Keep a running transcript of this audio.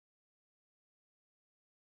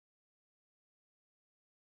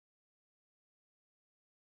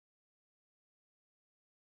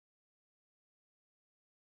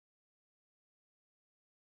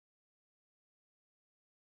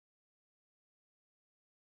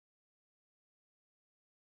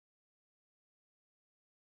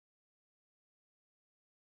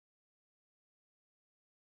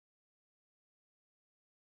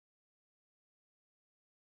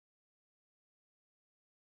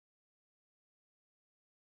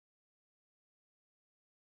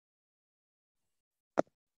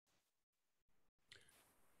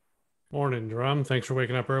Morning, Drum. Thanks for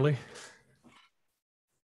waking up early.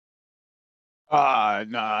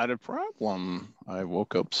 Not a problem. I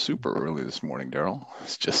woke up super early this morning, Darrell.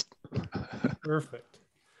 It's just, Perfect.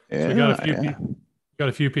 So we got a yeah, few yeah. people got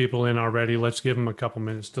a few people in already. Let's give them a couple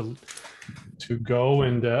minutes to go.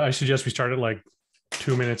 And I suggest we start at like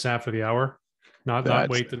 2 minutes after the hour, not That's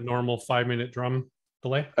wait the normal 5 minute drum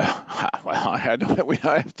delay. well, I have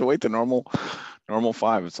to wait the normal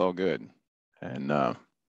five. It's all good, and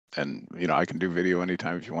I can do video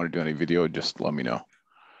anytime. If you want to do any video, just let me know.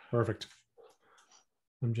 Perfect.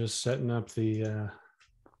 I'm just setting up the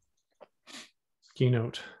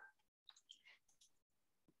keynote.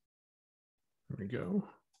 There we go.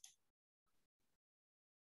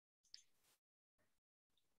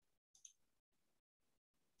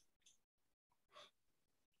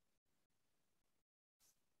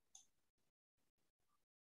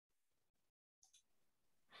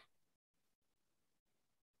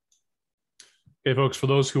 Okay, folks, for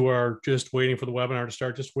those who are just waiting for the webinar to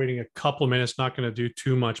start, just waiting a couple of minutes, not going to do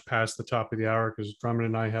too much past the top of the hour because Drummond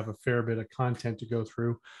and I have a fair bit of content to go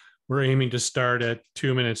through. We're aiming to start at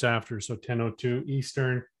 2 minutes after, so 10:02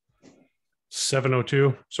 Eastern,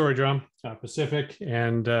 7:02, sorry, Drum, Pacific,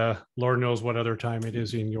 and Lord knows what other time it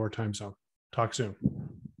is in your time zone. Talk soon.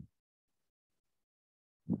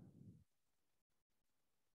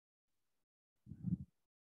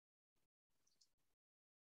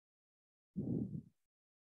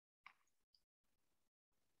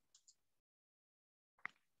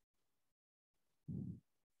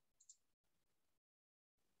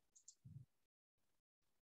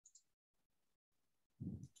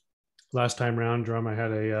 Last time round, Drum, I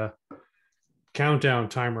had a countdown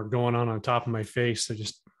timer going on top of my face. I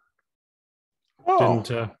just Oh,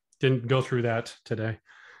 didn't go through that today.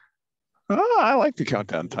 I like the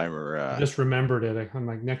countdown timer. I just remembered it. I'm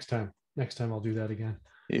like, next time I'll do that again.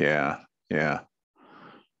 Yeah, yeah.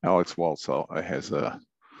 Alex Waltz has a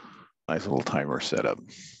nice little timer set up.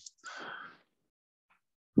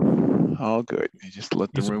 All good. You just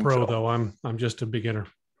let the He's a room pro fill. though. I'm just a beginner.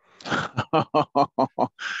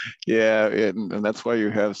 Yeah, and that's why you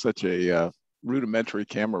have such a rudimentary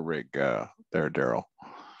camera rig there, Darrell.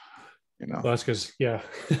 Well, that's because, yeah,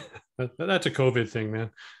 that's a COVID thing,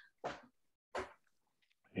 man.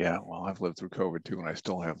 Yeah, well, I've lived through COVID too, and I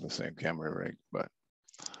still have the same camera rig, but.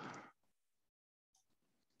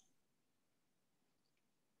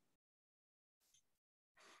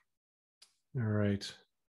 All right.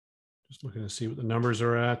 Just looking to see what the numbers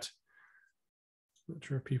are at. Not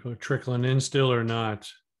sure if people are trickling in still or not.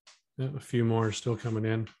 Yeah, a few more are still coming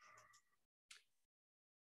in.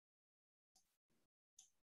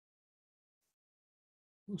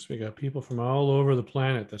 So we got people from all over the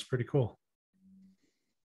planet. That's pretty cool.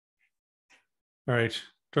 All right,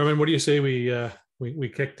 Drummond, what do you say we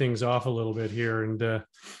kick things off a little bit here, and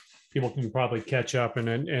people can probably catch up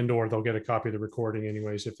and or they'll get a copy of the recording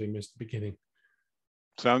anyways if they missed the beginning.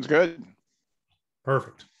 Sounds good.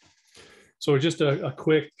 Perfect. So just a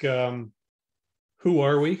quick, who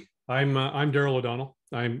are we? I'm Darrell O'Donnell.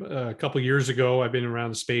 I'm a couple of years ago. I've been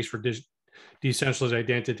around the space for decentralized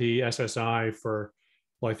identity (SSI) for,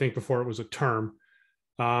 well, I think before it was a term.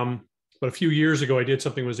 But a few years ago, I did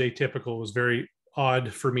something that was atypical. It was very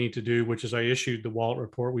odd for me to do, which is I issued the wallet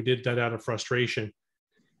report. We did that out of frustration.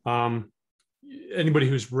 Um, Anybody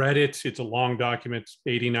who's read it, it's a long document,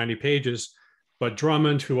 80, 90 pages. But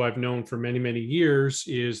Drummond, who I've known for many, many years,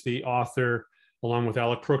 is the author, along with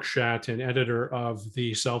Alec Cruikshank, and editor of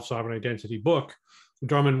the Self-Sovereign Identity book.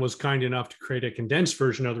 Drummond was kind enough to create a condensed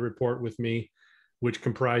version of the report with me, which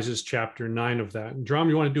comprises chapter 9 of that. And Drum,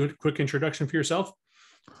 you want to do a quick introduction for yourself?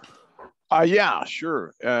 Yeah,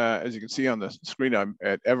 sure. As you can see on the screen, I'm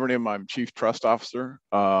at Evernym. I'm Chief Trust Officer.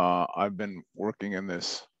 I've been working in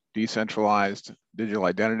this decentralized digital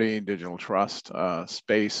identity, digital trust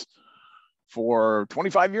space for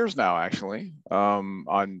 25 years now, actually.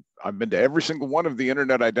 I've been to every single one of the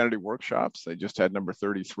Internet Identity workshops. They just had number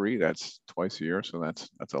 33. That's twice a year, so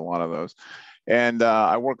that's a lot of those. And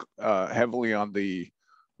I work heavily on the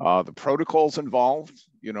protocols involved,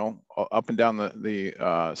 up and down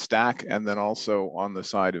the stack, and then also on the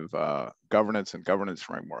side of governance and governance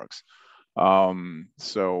frameworks.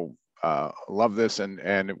 So love this,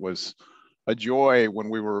 and it was a joy when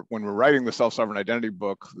we were writing the self-sovereign identity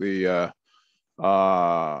book.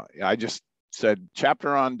 I just said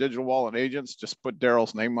chapter on digital wallet agents, just put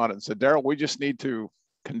Darrell's name on it, and said, Darrell, we just need to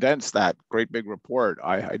condense that great big report.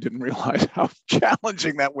 I didn't realize how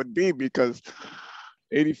challenging that would be, because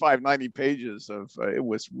 85, 90 pages of it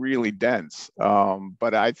was really dense.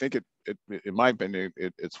 But I think in my opinion,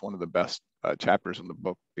 it's one of the best chapters in the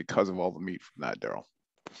book because of all the meat from that, Darrell.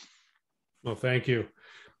 Well, thank you.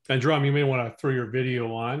 And Drum, you may want to throw your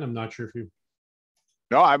video on. I'm not sure if you.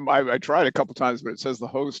 No, I tried a couple times, but it says the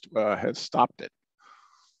host has stopped it.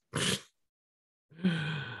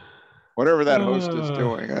 Whatever that host is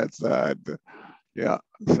doing, that's yeah.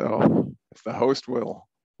 So if the host will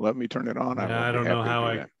let me turn it on, I will I be don't know happy to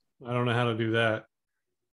how do that. I don't know how to do that.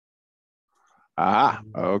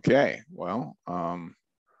 Okay. Well, in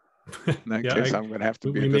that Yeah, case, I'm going to have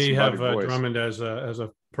to be a we may disembodied have voice. Drummond as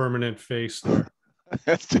a permanent face there.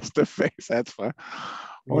 That's just a face. That's fine.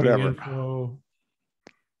 Meeting Whatever. info.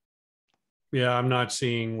 Yeah, I'm not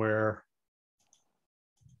seeing where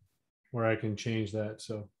I can change that.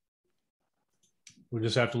 So we'll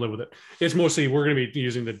just have to live with it. It's mostly, we're going to be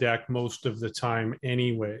using the deck most of the time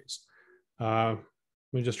anyways. Let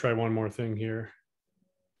me just try one more thing here.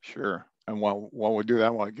 Sure. And while we do that, I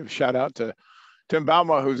want to give a shout out to Tim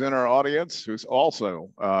Bauma, who's in our audience, who's also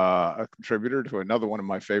a contributor to another one of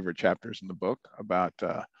my favorite chapters in the book about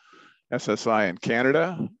SSI in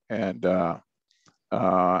Canada. And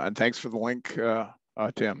thanks for the link,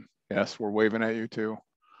 Tim. Yes, we're waving at you too.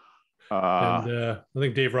 And I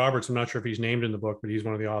think Dave Roberts, I'm not sure if he's named in the book, but he's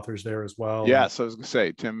one of the authors there as well. Yes, I was going to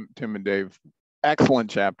say Tim and Dave, excellent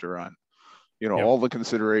chapter on, all the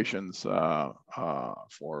considerations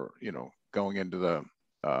for, going into the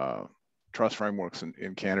trust frameworks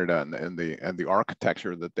in Canada and the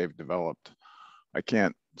architecture that they've developed. I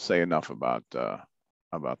can't say enough about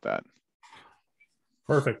that.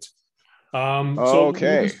 Perfect.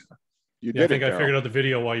 Okay. So I think I figured out the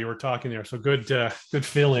video while you were talking there. So good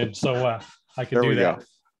fill in. So I can do that.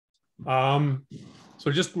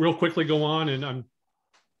 So just real quickly go on, and I'm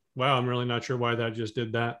really not sure why that just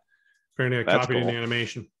did that. Apparently I copied an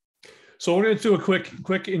animation. So we're going to do a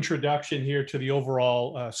quick introduction here to the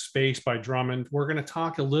overall space by Drummond. We're going to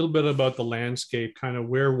talk a little bit about the landscape, kind of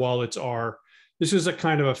where wallets are. This is a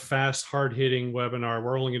kind of a fast, hard-hitting webinar.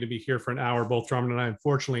 We're only going to be here for an hour, both Drummond and I.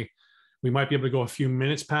 Unfortunately, we might be able to go a few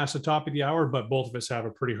minutes past the top of the hour, but both of us have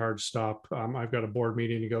a pretty hard stop. I've got a board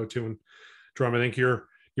meeting to go to, and Drummond, I think you're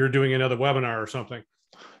doing another webinar or something.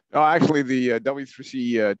 Oh, actually, the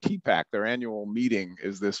W3C TPAC, their annual meeting,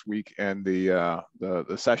 is this week, and the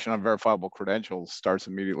session on verifiable credentials starts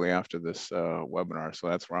immediately after this webinar. So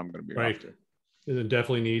that's where I'm going to be off to. It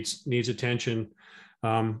definitely needs attention.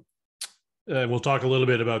 We'll talk a little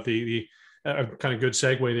bit about the kind of good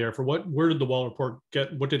segue there for where did the wallet report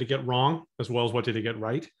get? What did it get wrong, as well as what did it get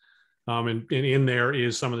right? And in there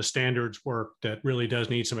is some of the standards work that really does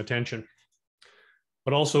need some attention.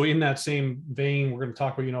 But also in that same vein, we're going to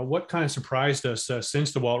talk about, what kind of surprised us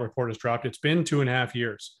since the wallet report has dropped. It's been 2.5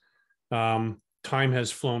 years. Time has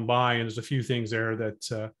flown by, and there's a few things there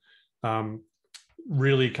that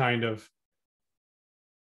really kind of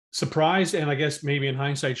surprised, and I guess maybe in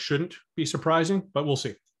hindsight shouldn't be surprising, but we'll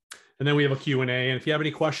see. And then we have a Q&A. And if you have any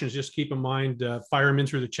questions, just keep in mind, fire them in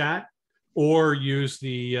through the chat or use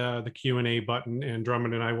the Q&A button, and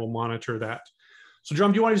Drummond and I will monitor that. So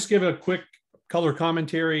Drum, do you want to just give a quick color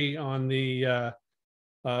commentary on the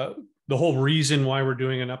whole reason why we're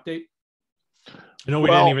doing an update? I know we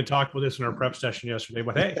didn't even talk about this in our prep session yesterday,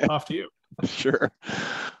 but hey, off to you. Sure.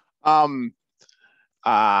 I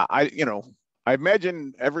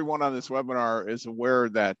imagine everyone on this webinar is aware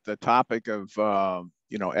that the topic of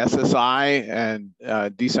SSI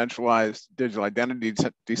and decentralized digital identity,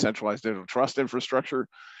 decentralized digital trust infrastructure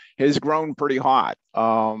has grown pretty hot.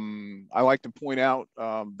 I like to point out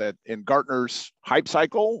that in Gartner's hype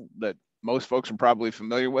cycle that most folks are probably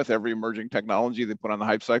familiar with, every emerging technology they put on the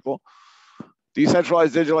hype cycle,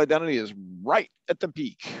 decentralized digital identity is right at the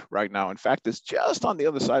peak right now. In fact, it's just on the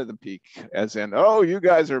other side of the peak, as in, oh, you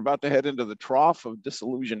guys are about to head into the trough of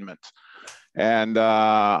disillusionment. And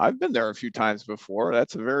I've been there a few times before.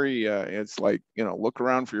 That's a very, it's like, look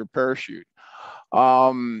around for your parachute.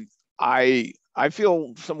 I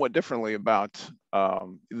feel somewhat differently about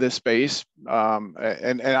this space.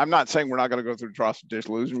 And I'm not saying we're not going to go through the trough of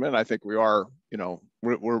disillusionment. I think we are,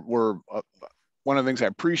 we're one of the things I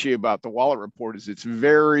appreciate about the wallet report is it's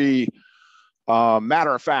very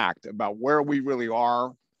matter of fact about where we really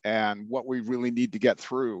are and what we really need to get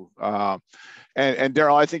through. And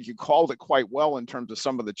Darrell, I think you called it quite well in terms of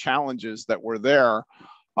some of the challenges that were there.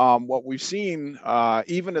 What we've seen,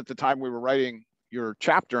 even at the time we were writing your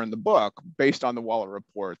chapter in the book, based on the wallet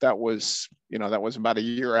report, that was about a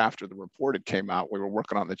year after the report had came out. We were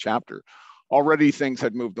working on the chapter. Already things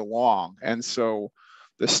had moved along, and so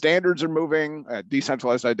the standards are moving,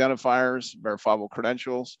 decentralized identifiers, verifiable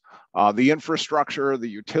credentials, the infrastructure, the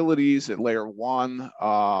utilities at layer 1,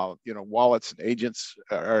 wallets and agents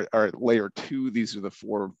are at layer 2. These are the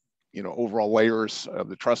 4, overall layers of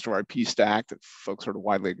the trust or IP stack that folks sort of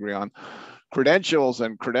widely agree on. credentials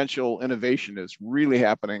and credential innovation is really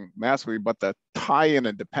happening massively, but the tie-in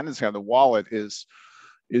and dependency on the wallet is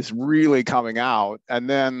really coming out. And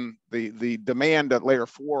then the demand at layer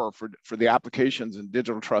 4 for the applications and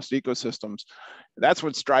digital trust ecosystems, that's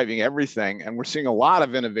what's driving everything. And we're seeing a lot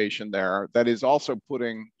of innovation there that is also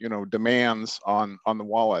putting, demands on the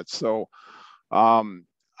wallet. So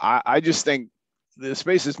I just think the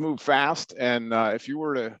space has moved fast. And if you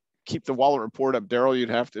were to keep the wallet report up, Darrell, you'd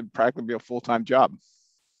have to practically be a full-time job.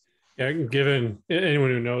 Yeah, given anyone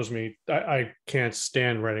who knows me, I can't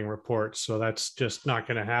stand writing reports, so that's just not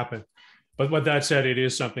going to happen. But with that said, it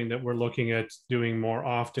is something that we're looking at doing more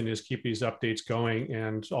often, is keep these updates going,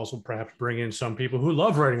 and also perhaps bring in some people who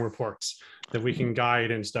love writing reports that we can guide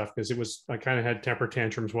and stuff, because I kind of had temper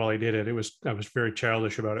tantrums while I did it. I was very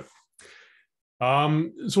childish about it.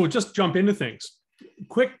 So we'll just jump into things.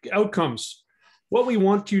 Quick outcomes. What we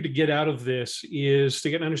want you to get out of this is to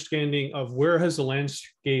get an understanding of where has the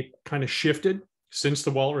landscape kind of shifted since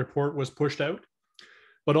the wallet report was pushed out,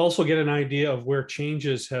 but also get an idea of where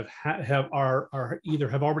changes are either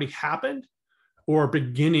have already happened or are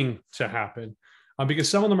beginning to happen, because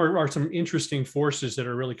some of them are some interesting forces that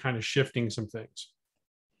are really kind of shifting some things.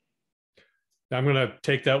 I'm going to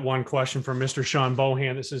take that one question from Mr. Sean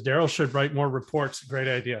Bohan that says, Darrell should write more reports. Great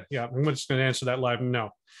idea. Yeah, I'm just going to answer that live. No.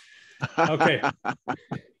 Okay.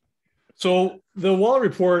 So the wallet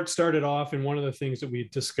report started off, and one of the things that we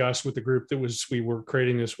discussed with the group we were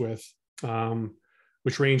creating this with,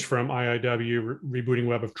 which ranged from IIW, Rebooting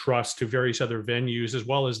Web of Trust, to various other venues, as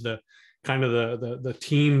well as the kind of the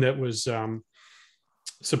team that was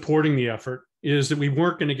supporting the effort, is that we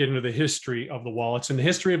weren't going to get into the history of the wallets. And the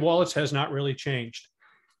history of wallets has not really changed.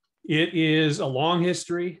 It is a long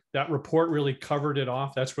history. That report really covered it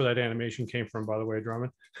off. That's where that animation came from, by the way,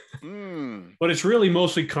 Drummond. But it's really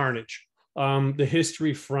mostly carnage. The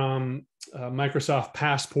history from Microsoft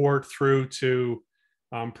Passport through to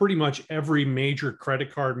pretty much every major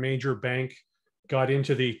credit card, major bank got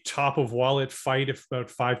into the top of wallet fight about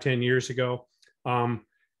 5-10 years ago.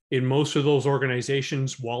 In most of those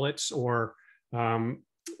organizations, wallets or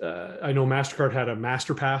I know MasterCard had a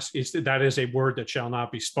MasterPass. That is a word that shall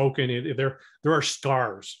not be spoken. There are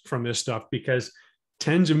scars from this stuff, because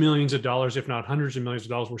tens of millions of dollars, if not hundreds of millions of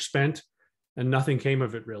dollars, were spent and nothing came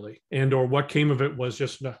of it really. And or what came of it was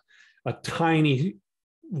just a tiny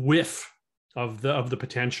whiff of the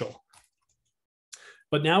potential.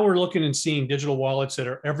 But now we're looking and seeing digital wallets that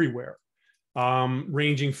are everywhere.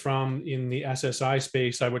 Ranging from, in the SSI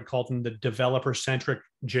space, I would call them the developer-centric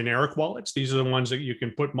generic wallets. These are the ones that you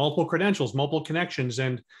can put multiple credentials, multiple connections.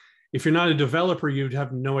 And if you're not a developer, you'd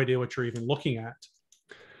have no idea what you're even looking at.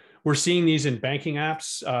 We're seeing these in banking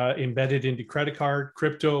apps embedded into credit card,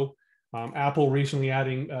 crypto. Apple recently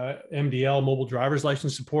adding MDL, mobile driver's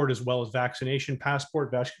license support, as well as vaccination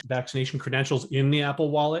passport, vaccination credentials in the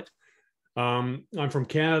Apple Wallet. I'm from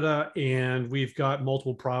Canada, and we've got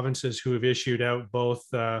multiple provinces who have issued out both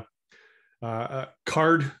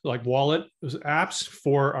card, like wallet apps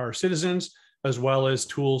for our citizens, as well as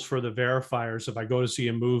tools for the verifiers. If I go to see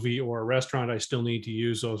a movie or a restaurant, I still need to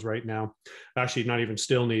use those right now. Actually, not even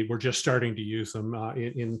still need, we're just starting to use them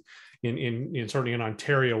certainly in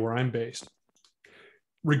Ontario, where I'm based.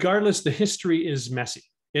 Regardless, the history is messy,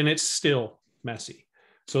 and it's still messy.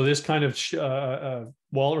 So this kind of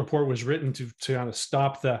wallet report was written to kind of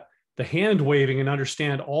stop the hand waving and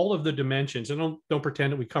understand all of the dimensions. And don't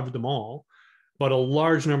pretend that we covered them all, but a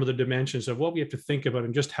large number of the dimensions of what we have to think about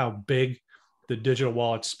and just how big the digital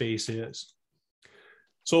wallet space is.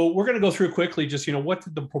 So we're going to go through quickly, just, what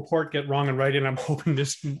did the report get wrong and right? And I'm hoping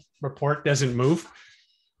this report doesn't move.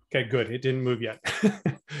 Okay, good. It didn't move yet.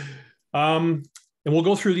 And we'll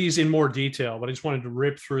go through these in more detail, but I just wanted to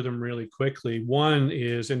rip through them really quickly. One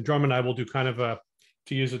is, and Drummond and I will do kind of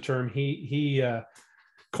to use a term he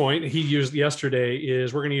used yesterday,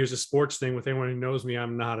 is we're going to use a sports thing. With anyone who knows me,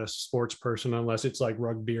 I'm not a sports person unless it's like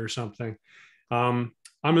rugby or something. I'm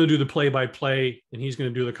going to do the play-by-play, and he's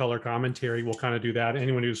going to do the color commentary. We'll kind of do that.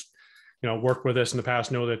 Anyone who's worked with us in the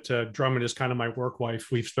past know that Drummond is kind of my work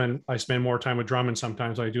wife. I spend more time with Drummond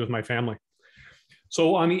sometimes than I do with my family.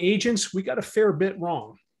 So on the agents, we got a fair bit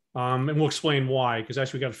wrong. And we'll explain why, because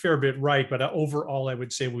actually we got a fair bit right, but overall, I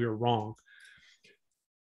would say we were wrong.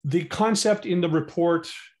 The concept in the report,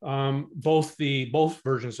 both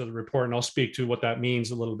versions of the report, and I'll speak to what that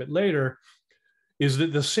means a little bit later, is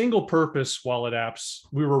that the single purpose wallet apps,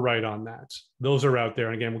 we were right on that. Those are out there.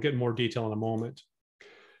 And again, we'll get more detail in a moment.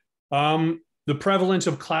 The prevalence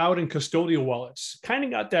of cloud and custodial wallets, kind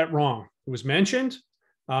of got that wrong. It was mentioned,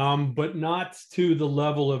 but not to the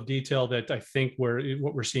level of detail that I think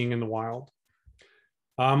what we're seeing in the wild.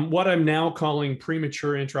 What I'm now calling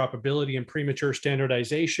premature interoperability and premature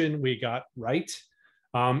standardization, we got right.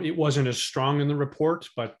 It wasn't as strong in the report,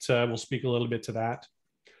 but we'll speak a little bit to that.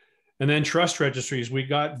 And then trust registries, we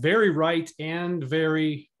got very right and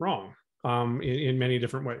very wrong in many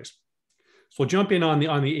different ways. So we'll jump in on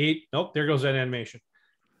the 8. Oh, there goes that animation.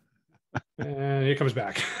 And it comes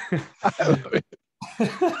back.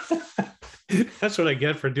 That's what I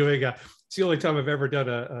get for doing it's the only time I've ever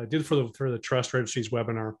done did for the trust registries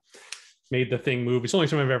webinar, made the thing move. It's the only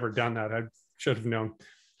time I've ever done that. I should have known.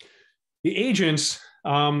 The agents,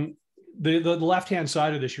 the left-hand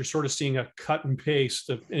side of this, you're sort of seeing a cut and paste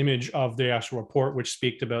the image of the actual report, which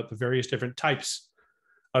speaks about the various different types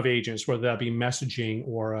of agents, whether that be messaging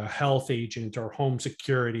or a health agent or home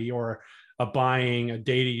security or a buying, a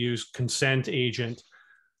data use consent agent.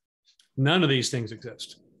 None of these things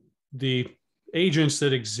exist. The agents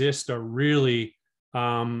that exist are really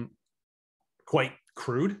quite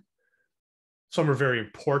crude. Some are very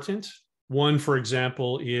important. One, for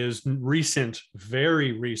example, is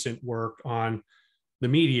very recent work on the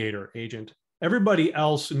mediator agent. Everybody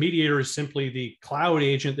else, mediator is simply the cloud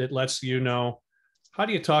agent that lets you know, how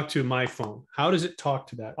do you talk to my phone? How does it talk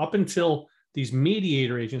to that? Up until these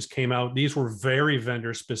mediator agents came out, these were very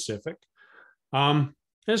vendor specific.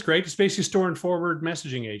 That's great. It's basically store and forward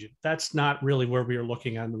messaging agent. That's not really where we are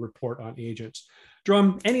looking at in the report on agents.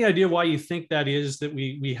 Drum, any idea why you think that is, that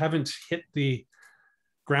we haven't hit the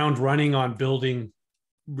ground running on building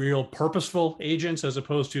real purposeful agents as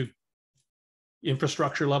opposed to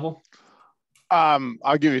infrastructure level?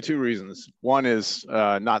 I'll give you 2 reasons. One is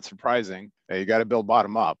not surprising. You got to build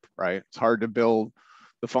bottom up, right? It's hard to build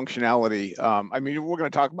the functionality. I mean, we're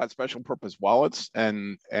going to talk about special purpose wallets,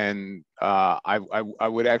 and I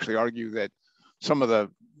would actually argue that some of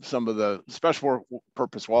the special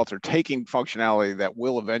purpose wallets are taking functionality that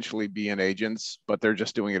will eventually be in agents, but they're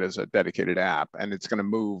just doing it as a dedicated app, and it's going to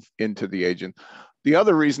move into the agent. The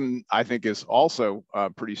other reason I think is also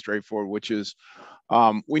pretty straightforward, which is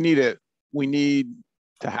we need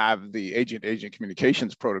to have the agent-agent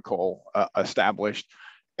communications protocol established.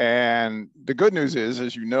 And the good news is,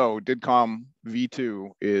 as you know, DIDCOM v2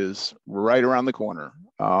 is right around the corner.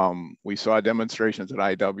 We saw demonstrations at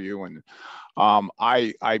IW, and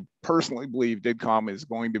I personally believe DIDCOM is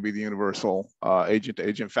going to be the universal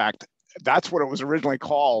agent-to-agent. In fact, that's what it was originally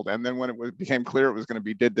called. And then when it became clear it was going to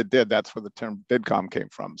be did, that's where the term DIDCOM came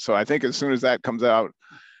from. So I think as soon as that comes out,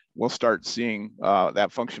 we'll start seeing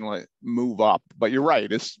that functionally move up. But you're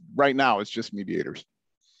right. Right now, it's just mediators.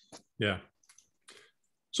 Yeah.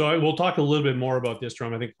 So we'll talk a little bit more about this,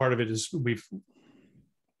 Drum. I think part of it is to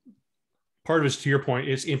your point,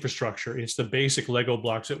 it's infrastructure. It's the basic Lego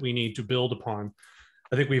blocks that we need to build upon.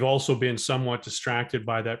 I think we've also been somewhat distracted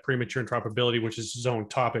by that premature interoperability, which is its own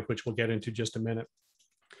topic, which we'll get into just a minute.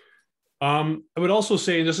 I would also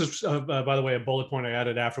say, this is, by the way, a bullet point I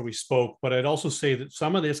added after we spoke, but I'd also say that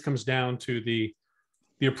some of this comes down to the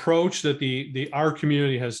approach that our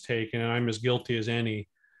community has taken, and I'm as guilty as any,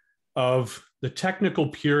 of the technical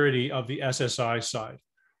purity of the SSI side.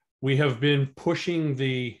 We have been pushing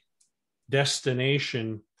the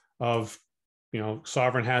destination of,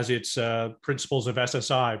 Sovereign has its principles of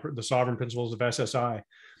SSI, the sovereign principles of SSI,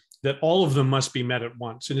 that all of them must be met at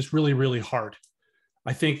once. And it's really, really hard.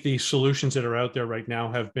 I think the solutions that are out there right now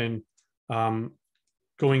have been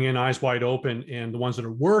going in eyes wide open, and the ones that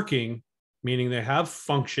are working, meaning they have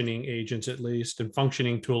functioning agents at least and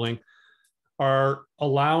functioning tooling, are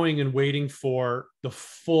allowing and waiting for the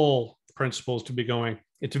full principles to be going,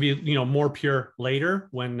 to be more pure later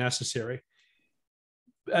when necessary,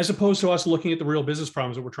 as opposed to us looking at the real business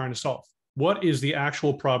problems that we're trying to solve. What is the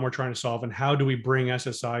actual problem we're trying to solve, and how do we bring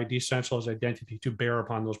SSI, decentralized identity, to bear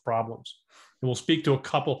upon those problems? And we'll speak to a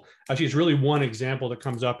couple. Actually, it's really one example that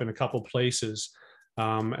comes up in a couple places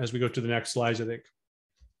as we go to the next slides, I think.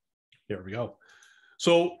 There we go.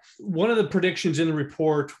 So one of the predictions in the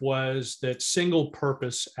report was that single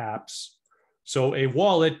purpose apps, so a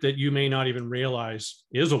wallet that you may not even realize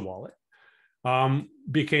is a wallet,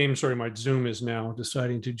 became, sorry, my Zoom is now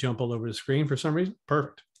deciding to jump all over the screen for some reason.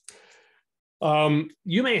 Perfect.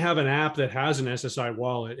 You may have an app that has an SSI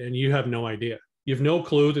wallet and you have no idea. You have no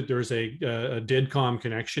clue that there's a DIDCOM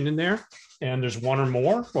connection in there, and there's one or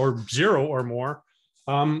more or zero or more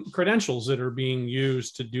credentials that are being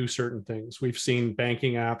used to do certain things. We've seen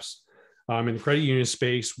banking apps in the credit union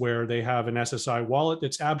space where they have an SSI wallet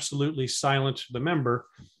that's absolutely silent to the member.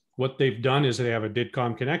 What they've done is they have a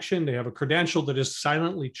DIDCOM connection. They have a credential that is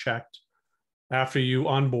silently checked after you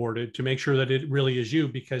onboarded to make sure that it really is you,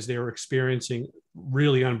 because they are experiencing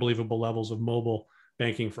really unbelievable levels of mobile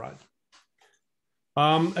banking fraud.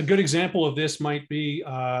 A good example of this might be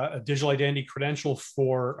a digital identity credential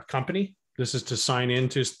for a company. This is to sign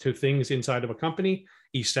into to things inside of a company.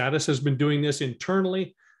 eStatus has been doing this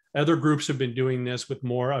internally. Other groups have been doing this with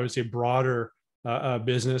more, I would say, broader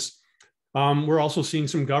business. We're also seeing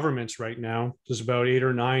some governments right now. There's about 8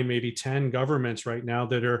 or 9, maybe 10 governments right now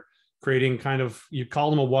that are creating kind of, you call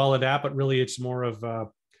them a wallet app, but really it's more of a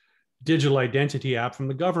digital identity app from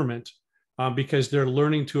the government. Because they're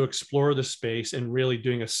learning to explore the space, and really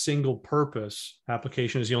doing a single purpose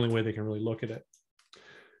application is the only way they can really look at it.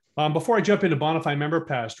 Before I jump into Bonify Member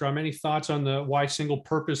Pass, Drum, any thoughts on the why single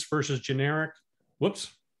purpose versus generic?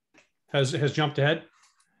 Whoops, has jumped ahead.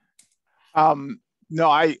 No,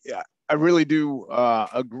 I really do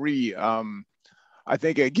agree. I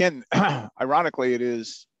think, again, ironically, it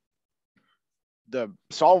is the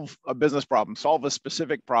solve a business problem, solve a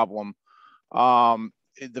specific problem.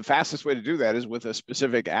 The fastest way to do that is with a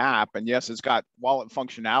specific app. And yes, it's got wallet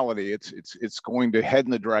functionality. It's going to head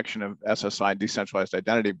in the direction of SSI, decentralized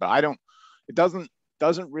identity. But it doesn't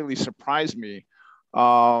really surprise me.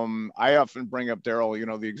 I often bring up, Darrell,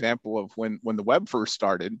 the example of when the web first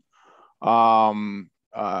started. Companies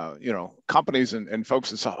and folks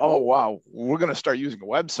that said, oh wow, we're going to start using a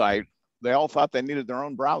website. They all thought they needed their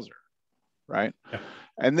own browser, right? Yeah.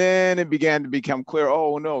 And then it began to become clear,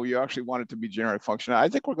 oh no, you actually want it to be generic functionality. I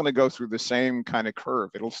think we're going to go through the same kind of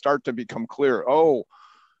curve. It'll start to become clear, oh,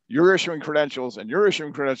 you're issuing credentials and you're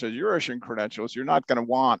issuing credentials, you're issuing credentials. You're not going to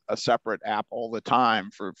want a separate app all the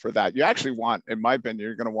time for that. You actually want, in my opinion,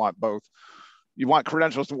 you're going to want both. You want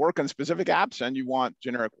credentials to work on specific apps, and you want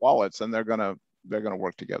generic wallets, and they're going to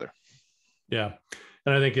work together. Yeah.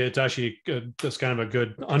 And I think it's actually that's kind of a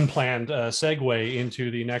good unplanned segue into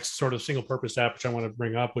the next sort of single purpose app, which I want to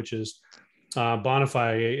bring up, which is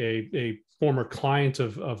Bonify, a former client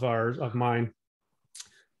of mine,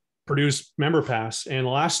 produced Member Pass. And the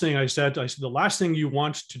last thing I said, the last thing you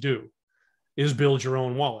want to do is build your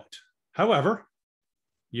own wallet. However,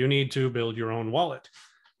 you need to build your own wallet,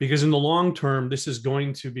 because in the long term, this is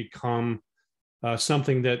going to become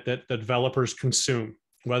something that developers consume,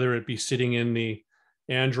 whether it be sitting in the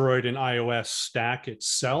Android and iOS stack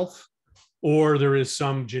itself, or there is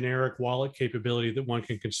some generic wallet capability that one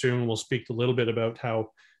can consume. And we'll speak a little bit about how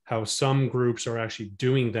some groups are actually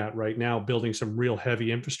doing that right now, building some real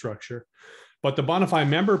heavy infrastructure. But the Bonify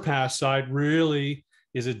Member Pass side really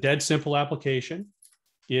is a dead simple application.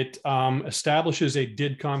 It establishes a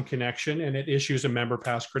DIDCOM connection, and it issues a Member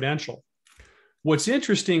Pass credential. What's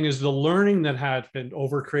interesting is the learning that had been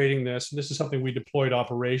over creating this. And this is something we deployed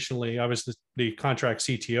operationally. I was the contract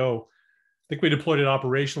CTO. I think we deployed it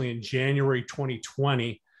operationally in January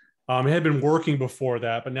 2020. It had been working before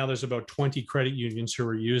that, but now there's about 20 credit unions who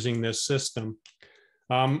are using this system.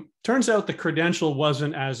 Turns out the credential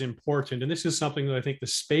wasn't as important. And this is something that I think the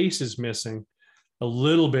space is missing a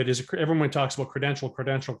little bit, is everyone talks about credential,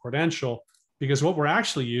 because what we're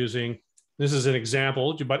actually using, this is an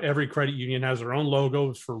example, but every credit union has their own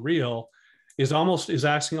logos for real, is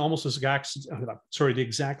asking almost the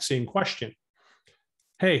exact same question.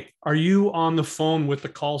 Hey, are you on the phone with the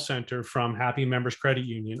call center from Happy Members Credit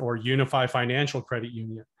Union or Unify Financial Credit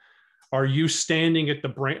Union? Are you standing at the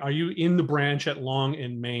branch? Are you in the branch at Long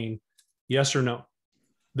and Main? Yes or no?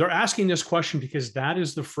 They're asking this question because that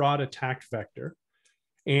is the fraud attack vector,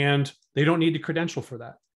 and they don't need the credential for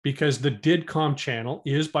that, because the DIDCOM channel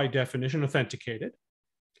is by definition authenticated,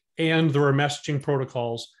 and there are messaging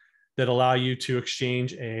protocols that allow you to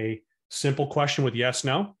exchange a simple question with yes,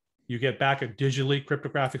 no. You get back a digitally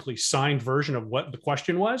cryptographically signed version of what the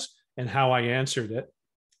question was and how I answered it.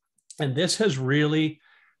 And this has really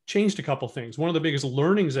changed a couple of things. One of the biggest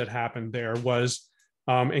learnings that happened there was,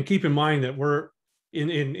 and keep in mind that we're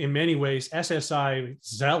in many ways SSI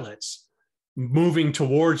zealots moving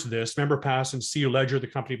towards this. Member Pass and CU Ledger, the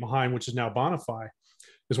company behind, which is now Bonify,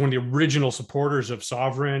 is one of the original supporters of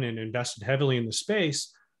Sovereign and invested heavily in the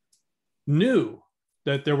space, knew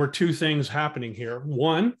that there were two things happening here.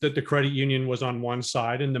 One, that the credit union was on one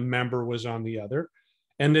side and the member was on the other,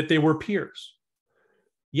 and that they were peers.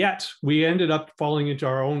 Yet we ended up falling into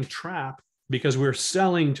our own trap, because we're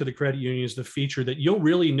selling to the credit unions the feature that you'll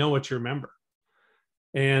really know it's your member.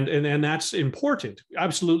 And that's important,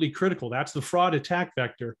 absolutely critical. That's the fraud attack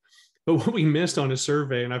vector. But what we missed on a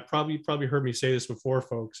survey, and I've probably heard me say this before,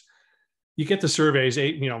 folks, you get the surveys,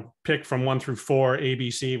 pick from 1 through 4,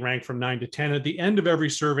 ABC, ranked from 9 to 10. At the end of every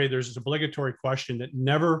survey, there's this obligatory question that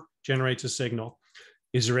never generates a signal.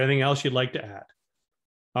 Is there anything else you'd like to add?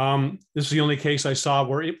 This is the only case I saw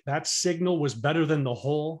where that signal was better than the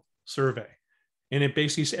whole survey. And it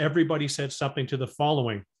basically, everybody said something to the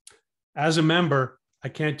following: as a member, I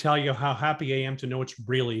can't tell you how happy I am to know it's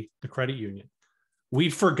really the credit union.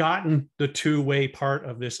 We'd forgotten the two-way part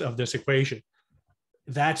of this equation.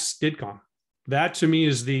 That's DIDCOM. That to me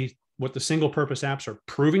is what the single purpose apps are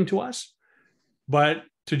proving to us. But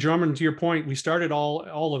to Drummond, to your point, we started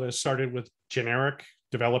all of us started with generic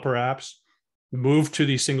developer apps, moved to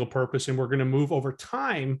the single purpose, and we're going to move over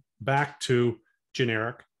time back to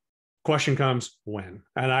generic. Question comes, when?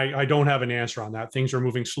 And I don't have an answer on that. Things are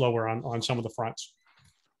moving slower on some of the fronts.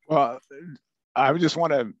 Well, I just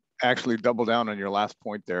want to actually double down on your last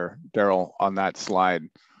point there, Darrell, on that slide.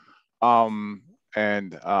 I'll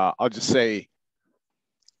just say,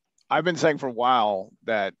 I've been saying for a while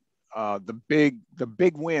that the big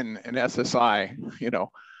win in SSI,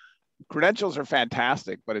 credentials are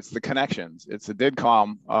fantastic, but it's the connections. It's the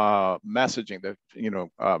DIDCOM messaging, the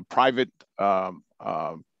private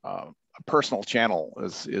personal channel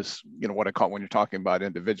is what I call it when you're talking about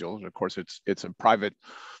individuals. Of course, it's a private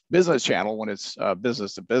business channel when it's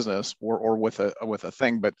business to business or with a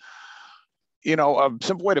thing. But a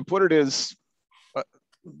simple way to put it is,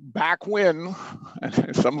 back when,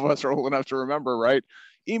 and some of us are old enough to remember, right?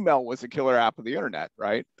 Email was the killer app of the internet,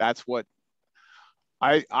 right? That's what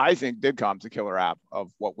I think DIDCOM's a killer app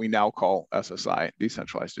of what we now call SSI,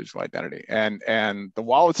 decentralized digital identity. And the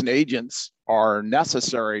wallets and agents are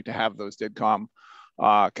necessary to have those DIDCOM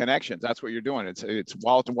connections. That's what you're doing. It's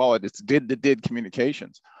wallet to wallet. It's DID to DID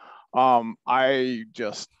communications. I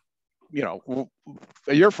just,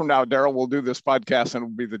 a year from now, Darrell, will do this podcast and it'll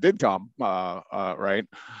be the DIDCOM, right?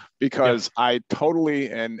 Because I totally,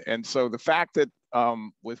 and so the fact that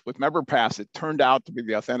with MemberPass, it turned out to be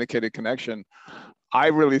the authenticated connection, I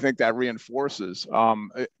really think that reinforces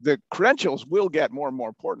the credentials will get more and more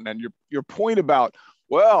important. And your point about,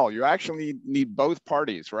 well, you actually need both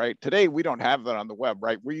parties, right? Today, we don't have that on the web,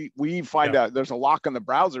 right? We find out there's a lock in the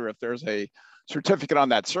browser if there's a certificate on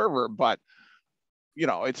that server, but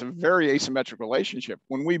it's a very asymmetric relationship.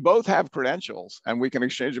 When we both have credentials and we can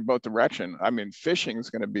exchange in both directions, I mean, phishing is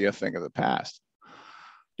going to be a thing of the past.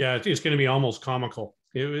 Yeah, it's going to be almost comical.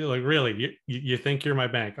 Like, really, you think you're my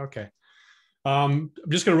bank? Okay. I'm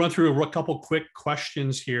just going to run through a couple quick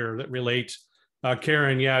questions here that relate.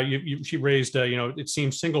 Karen, she raised, it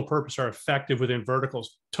seems single purpose are effective within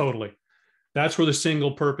verticals. Totally. That's where the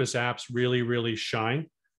single purpose apps really, really shine.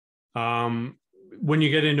 When you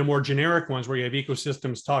get into more generic ones where you have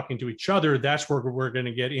ecosystems talking to each other, that's where we're going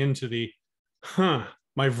to get into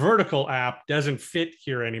my vertical app doesn't fit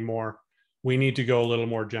here anymore. We need to go a little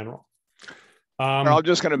more general. I'm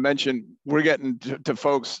just going to mention, we're getting to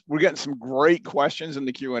folks, we're getting some great questions in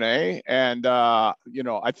the Q&A, and I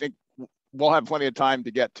think we'll have plenty of time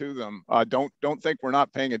to get to them. Don't think we're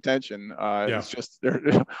not paying attention. It's just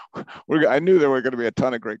I knew there were going to be a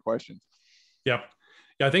ton of great questions. Yep.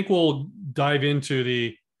 Yeah, I think we'll dive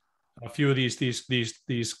into a few of these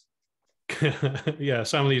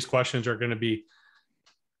some of these questions are going to be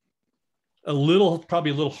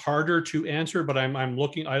probably a little harder to answer, but I'm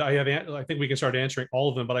looking. I think we can start answering all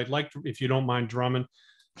of them. But I'd like to, if you don't mind, Drummond,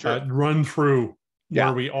 run through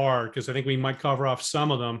where we are, because I think we might cover off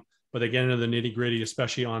some of them, but they get into the nitty gritty,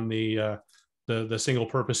 especially on the single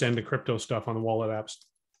purpose and the crypto stuff on the wallet apps.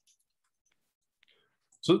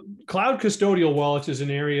 So cloud custodial wallets is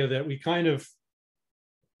an area that we kind of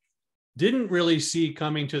didn't really see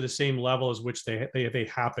coming to the same level as which they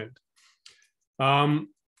happened.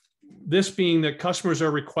 This being that customers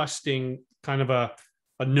are requesting kind of a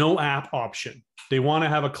no app option. They want to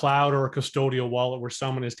have a cloud or a custodial wallet where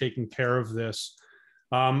someone is taking care of this.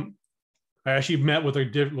 I actually met with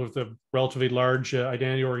a relatively large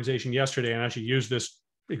identity organization yesterday, and actually used this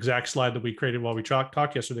exact slide that we created while we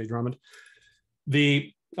talked yesterday, Drummond.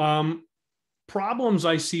 The problems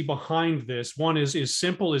I see behind this, one is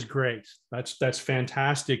simple is great. That's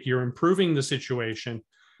fantastic. You're improving the situation.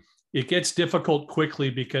 It gets difficult quickly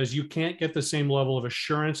because you can't get the same level of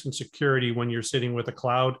assurance and security when you're sitting with a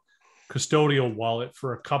cloud custodial wallet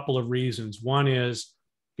for a couple of reasons. One is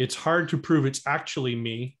it's hard to prove it's actually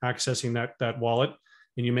me accessing that wallet,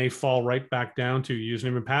 and you may fall right back down to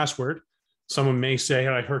username and password. Someone may say,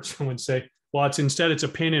 and I heard someone say, well, it's a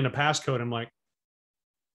PIN and a passcode. I'm like,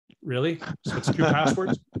 really? So it's two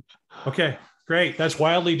passwords? Okay, great. That's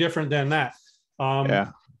wildly different than that.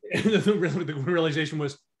 The realization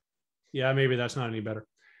was, yeah, maybe that's not any better.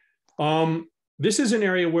 This is an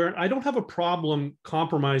area where I don't have a problem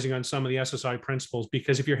compromising on some of the SSI principles,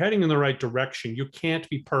 because if you're heading in the right direction, you can't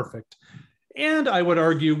be perfect. And I would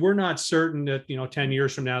argue we're not certain that 10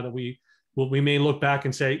 years from now that we may look back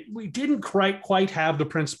and say we didn't quite have the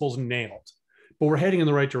principles nailed, but we're heading in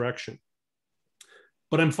the right direction.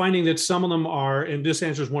 But I'm finding that some of them are, and this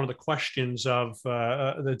answers one of the questions of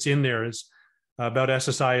that's in there is about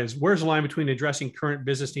SSI is where's the line between addressing current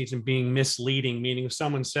business needs and being misleading? Meaning if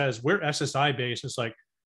someone says we're SSI based, it's like,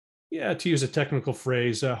 yeah, to use a technical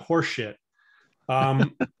phrase, horseshit.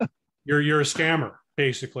 You're a scammer,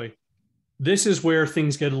 basically. This is where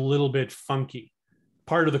things get a little bit funky.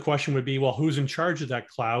 Part of the question would be, well, who's in charge of that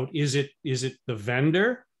cloud? Is it the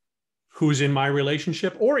vendor who's in my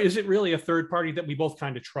relationship, or is it really a third party that we both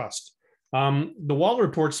kind of trust? The Wallet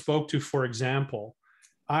report spoke to, for example,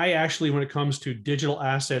 I actually, when it comes to digital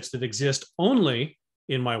assets that exist only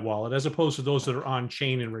in my wallet, as opposed to those that are on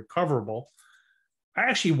chain and recoverable, I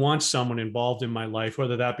actually want someone involved in my life,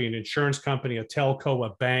 whether that be an insurance company, a telco,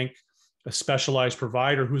 a bank, a specialized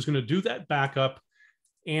provider who's going to do that backup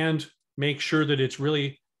and make sure that it's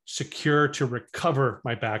really secure to recover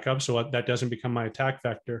my backup so that doesn't become my attack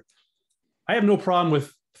vector. I have no problem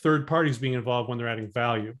with third parties being involved when they're adding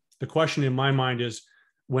value. The question in my mind is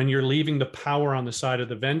when you're leaving the power on the side of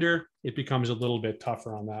the vendor, it becomes a little bit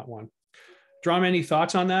tougher on that one. Drum, any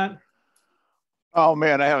thoughts on that? Oh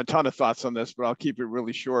man, I have a ton of thoughts on this, but I'll keep it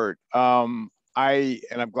really short. I'm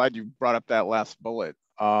glad you brought up that last bullet.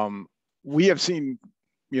 We have seen,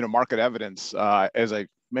 market evidence, as I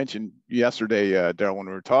mentioned yesterday, Darrell, when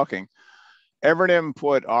we were talking. Evernym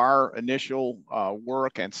put our initial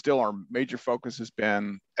work, and still our major focus has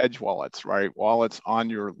been edge wallets, right? Wallets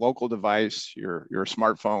on your local device, your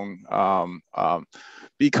smartphone,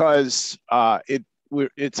 because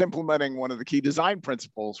it's implementing one of the key design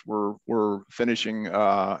principles we're finishing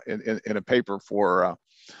in a paper for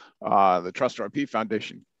the TrustRP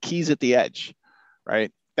Foundation. Keys at the edge,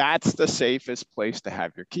 right? That's the safest place to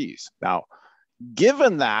have your keys. Now,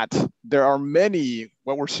 given that there are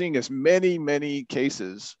what we're seeing is many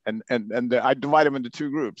cases, and I divide them into two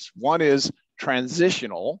groups. One is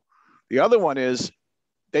transitional. The other one is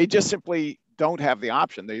they just simply don't have the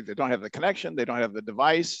option. They don't have the connection. They don't have the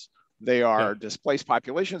device. They are displaced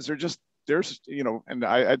populations. And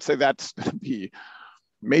I'd say that's going to be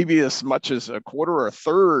maybe as much as a quarter or a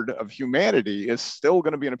third of humanity is still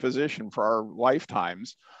going to be in a position for our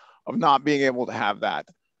lifetimes of not being able to have that.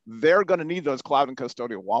 They're going to need those cloud and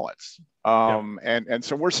custodial wallets. And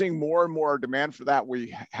so we're seeing more and more demand for that.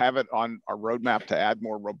 We have it on our roadmap to add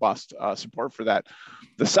more robust support for that.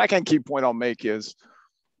 The second key point I'll make is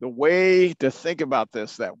the way to think about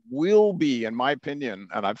this that will be, in my opinion,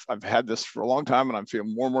 and I've had this for a long time and I'm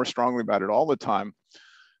feeling more and more strongly about it all the time,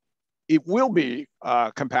 it will be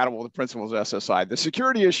compatible with the principles of SSI. The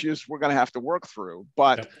security issues we're going to have to work through,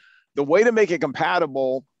 but the way to make it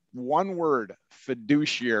compatible, one word,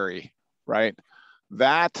 fiduciary, right?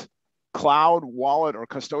 That cloud wallet or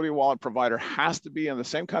custodial wallet provider has to be in the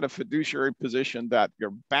same kind of fiduciary position that your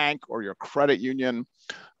bank or your credit union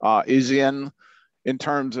is in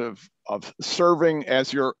terms of serving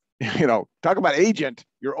as your, talk about agent,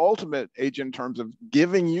 your ultimate agent in terms of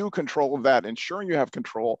giving you control of that, ensuring you have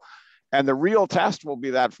control. And the real test will be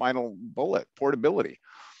that final bullet, portability.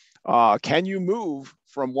 Can you move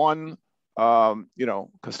from one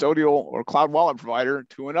custodial or cloud wallet provider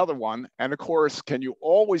to another one? And of course, can you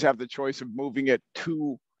always have the choice of moving it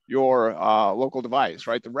to your local device,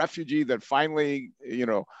 right? The refugee that finally,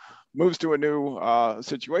 moves to a new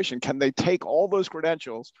situation, can they take all those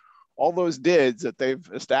credentials, all those DIDs that they've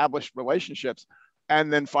established relationships,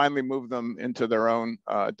 and then finally move them into their own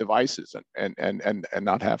devices and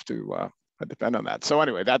not have to depend on that? So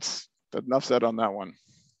anyway, that's enough said on that one.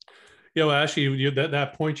 Yeah, well, actually,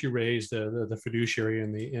 that point you raised, the fiduciary,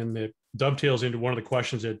 and the dovetails into one of the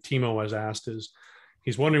questions that Timo has asked is,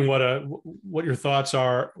 he's wondering what your thoughts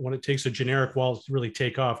are when it takes a generic wallet to really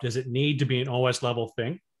take off. Does it need to be an OS level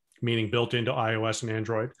thing, meaning built into iOS and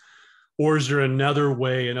Android, or is there another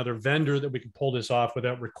way, another vendor that we can pull this off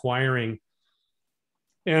without requiring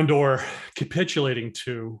and or capitulating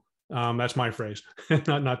to? That's my phrase,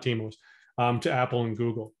 not Timo's, to Apple and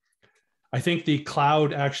Google. I think the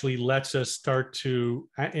cloud actually lets us start to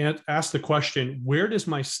ask the question, where does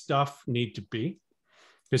my stuff need to be?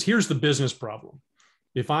 Because here's the business problem.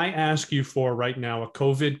 If I ask you for right now a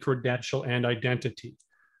COVID credential and identity,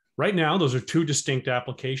 right now, those are two distinct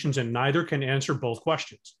applications and neither can answer both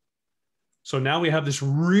questions. So now we have this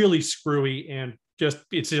really screwy and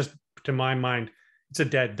it's just, to my mind, it's a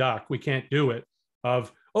dead duck. We can't do it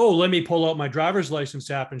of, oh, let me pull out my driver's license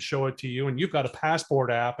app and show it to you. And you've got a passport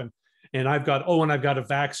app and I've got a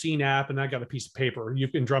vaccine app and I've got a piece of paper.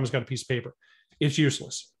 And Drum's got a piece of paper. It's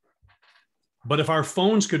useless. But if our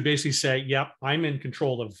phones could basically say, yep, I'm in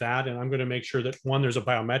control of that. And I'm going to make sure that one, there's a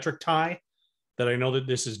biometric tie that I know that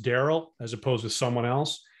this is Darrell as opposed to someone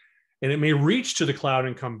else. and it may reach to the cloud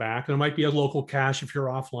and come back. And it might be a local cache if you're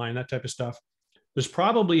offline, that type of stuff. There's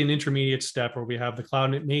probably an intermediate step where we have the cloud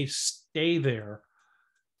and it may stay there,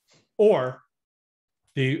 or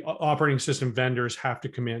the operating system vendors have to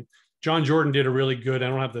come in. John Jordan did a really good, I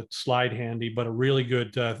don't have the slide handy, but a really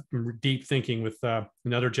good deep thinking with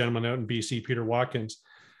another gentleman out in BC, Peter Watkins,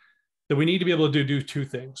 that we need to be able to do two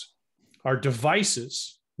things. Our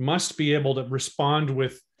devices must be able to respond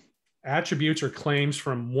with attributes or claims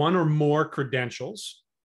from one or more credentials,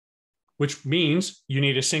 which means you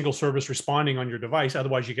need a single service responding on your device.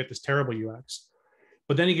 Otherwise, you get this terrible UX.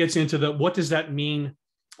 But then he gets into the, what does that mean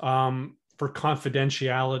for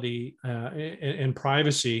confidentiality and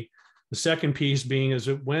privacy? The second piece being is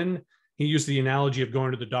that when he used the analogy of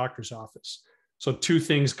going to the doctor's office. So two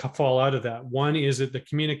things fall out of that. One is that the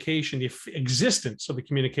communication, the existence of the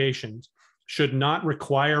communications should not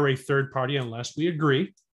require a third party unless we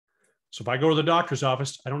agree. So if I go to the doctor's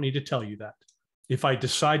office, I don't need to tell you that. If I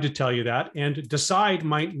decide to tell you that, and decide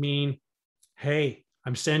might mean, hey,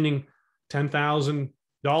 I'm sending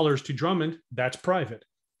 $10,000 to Drummond, that's private.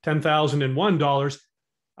 $10,001,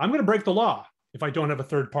 I'm going to break the law if I don't have a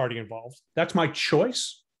third party involved. That's my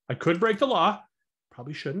choice. I could break the law,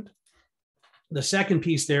 probably shouldn't. The second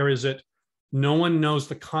piece there is that no one knows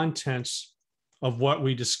the contents of what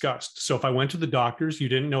we discussed. So if I went to the doctors, you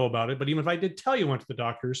didn't know about it. But even if I did tell you I went to the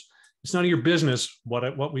doctors, it's none of your business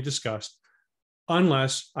what we discussed,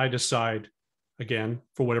 unless I decide, again,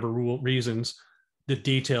 for whatever reasons, the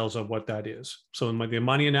details of what that is. So the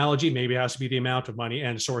money analogy maybe has to be the amount of money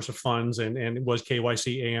and source of funds, and was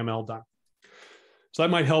KYC AML done. So that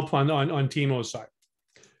might help on Timo's side.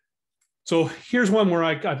 So here's one where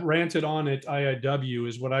I got ranted on at IIW,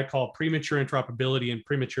 is what I call premature interoperability and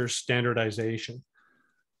premature standardization.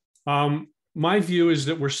 My view is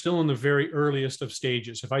that we're still in the very earliest of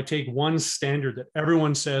stages. If I take one standard that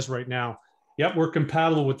everyone says right now, yep, we're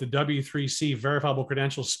compatible with the W3C verifiable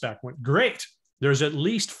credentials spec, went great. There's at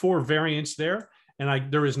least 4 variants there,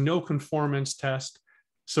 and there is no conformance test.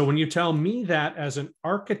 So when you tell me that as an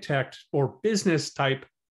architect or business type,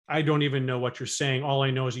 I don't even know what you're saying. All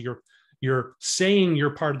I know is that you're saying you're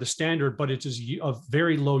part of the standard, but it is of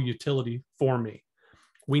very low utility for me.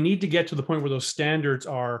 We need to get to the point where those standards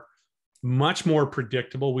are much more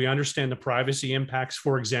predictable. We understand the privacy impacts,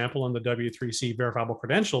 for example, on the W3C verifiable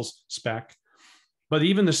credentials spec, but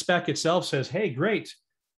even the spec itself says, hey, great,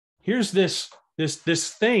 here's this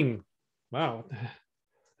thing. Wow,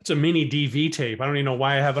 it's a mini DV tape. I don't even know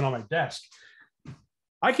why I have it on my desk.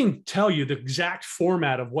 I can tell you the exact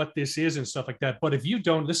format of what this is and stuff like that. But if you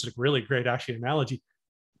don't, this is a really great actually analogy.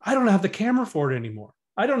 I don't have the camera for it anymore.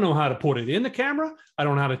 I don't know how to put it in the camera. I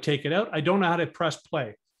don't know how to take it out. I don't know how to press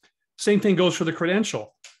play. Same thing goes for the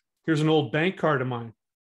credential. Here's an old bank card of mine.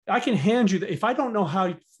 I can hand you if I don't know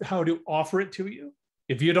how to offer it to you,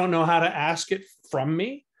 if you don't know how to ask it from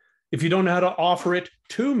me, if you don't know how to offer it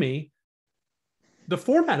to me, the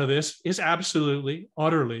format of this is absolutely,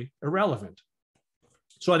 utterly irrelevant.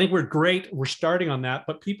 So I think we're great. We're starting on that,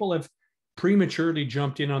 but people have prematurely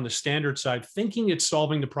jumped in on the standard side, thinking it's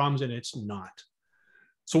solving the problems, and it's not.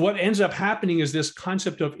 So what ends up happening is this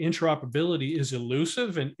concept of interoperability is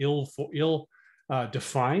elusive and ill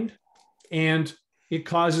defined, and it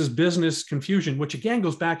causes business confusion, which again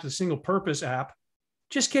goes back to the single purpose app.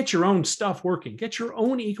 Just get your own stuff working, get your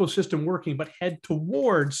own ecosystem working, but head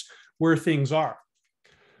towards where things are.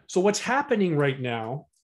 So what's happening right now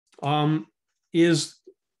is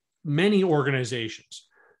many organizations.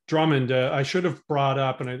 Drummond, I should have brought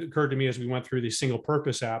up, and it occurred to me as we went through the single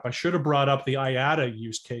purpose app, I should have brought up the IATA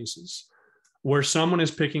use cases where someone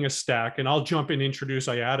is picking a stack, and I'll jump in and introduce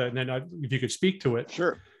IATA, and then if you could speak to it.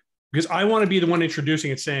 Sure. Because I want to be the one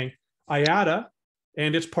introducing it, saying IATA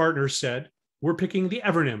and its partners said, we're picking the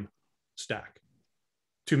Evernym stack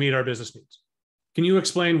to meet our business needs. Can you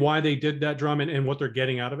explain why they did that, Drummond, and what they're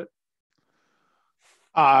getting out of it?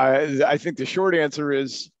 I think the short answer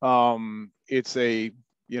is it's a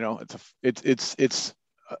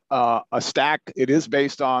stack. It is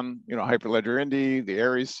based on Hyperledger Indy, the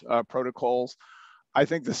Aries protocols. I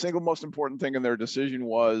think the single most important thing in their decision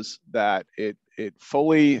was that it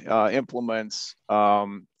fully implements a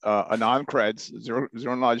non-creds,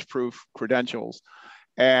 zero knowledge proof credentials,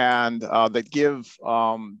 and that give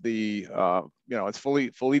it's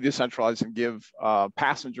fully decentralized and give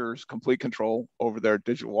passengers complete control over their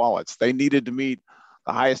digital wallets. They needed to meet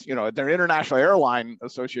the highest, they're International Airline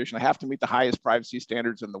Association. They have to meet the highest privacy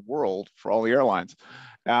standards in the world for all the airlines.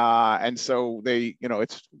 And so they,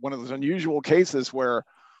 it's one of those unusual cases where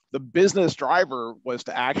the business driver was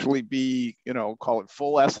to actually be, call it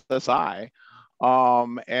full SSI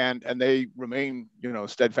and they remain,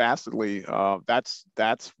 steadfastly.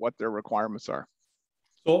 That's what their requirements are.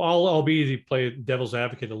 So I'll play devil's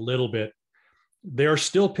advocate a little bit. They're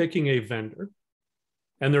still picking a vendor,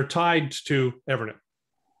 and they're tied to Evernet.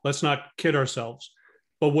 Let's not kid ourselves.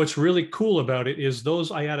 But what's really cool about it is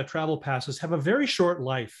those IATA travel passes have a very short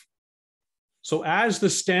life. So as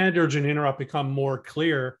the standards in Interop become more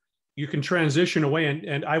clear, you can transition away.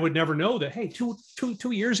 And I would never know that, hey, two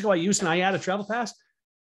years ago, I used an IATA travel pass.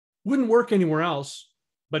 Wouldn't work anywhere else,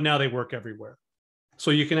 but now they work everywhere.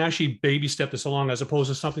 So you can actually baby step this along as opposed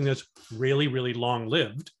to something that's really, really long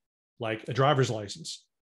lived, like a driver's license.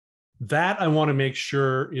 That I want to make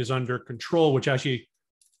sure is under control, which actually,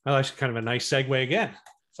 that's kind of a nice segue again.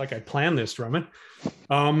 It's like I planned this, Drummond.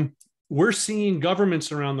 We're seeing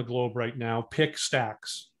governments around the globe right now pick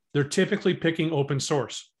stacks. They're typically picking open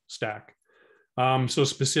source stack. So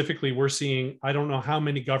specifically, we're seeing, I don't know how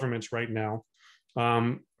many governments right now.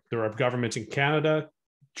 There are governments in Canada,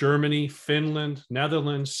 Germany, Finland,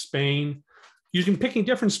 Netherlands, Spain, using picking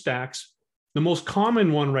different stacks. The most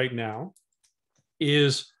common one right now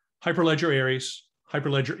is Hyperledger Aries,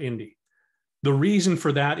 Hyperledger Indy. The reason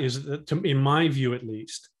for that is that, in my view at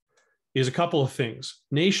least, is a couple of things.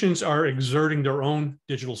 Nations are exerting their own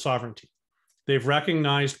digital sovereignty. They've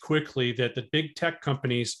recognized quickly that the big tech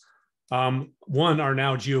companies, one, are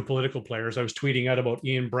now geopolitical players. I was tweeting out about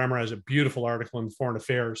Ian Bremmer has a beautiful article in Foreign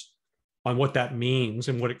Affairs on what that means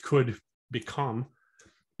and what it could become.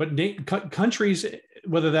 But countries,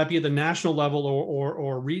 whether that be at the national level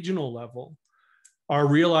or regional level, are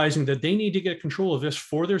realizing that they need to get control of this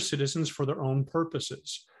for their citizens for their own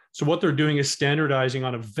purposes. So what they're doing is standardizing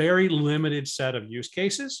on a very limited set of use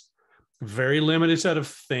cases, very limited set of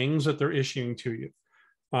things that they're issuing to you.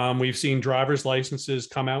 We've seen driver's licenses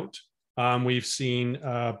come out. We've seen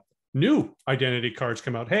new identity cards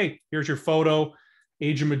come out. Hey, here's your photo,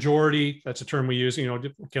 age of majority. That's a term we use.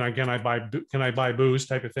 Can I buy booze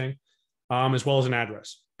type of thing, as well as an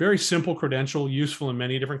address. Very simple credential, useful in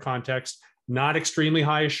many different contexts. Not extremely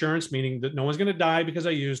high assurance, meaning that no one's going to die because I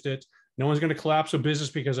used it. No one's going to collapse a business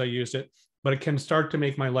because I used it, but it can start to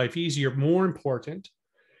make my life easier. More important,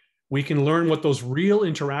 we can learn what those real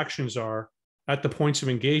interactions are at the points of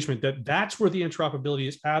engagement. That's where the interoperability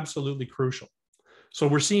is absolutely crucial. So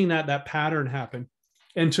we're seeing that pattern happen.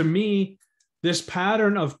 And to me, this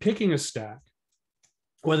pattern of picking a stack,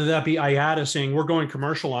 whether that be IATA saying we're going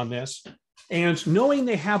commercial on this, and knowing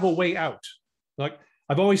they have a way out. Like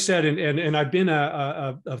I've always said, and I've been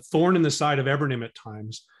a thorn in the side of Evernym at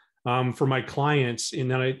times for my clients, in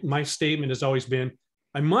that my statement has always been,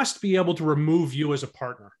 I must be able to remove you as a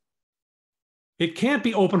partner. It can't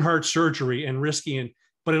be open heart surgery and risky,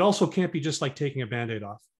 but it also can't be just like taking a Band-Aid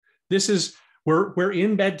off. This is, we're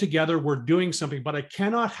in bed together, we're doing something, but I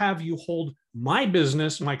cannot have you hold my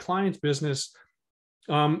business, my client's business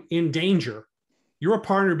in danger. You're a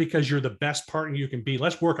partner because you're the best partner you can be.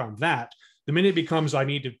 Let's work on that. The minute it becomes, I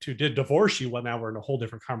need to divorce you, well, now we're in a whole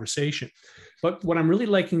different conversation. But what I'm really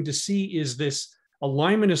liking to see is this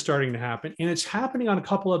alignment is starting to happen, and it's happening on a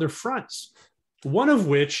couple other fronts. One of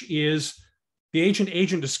which is the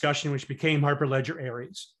agent-agent discussion, which became Hyperledger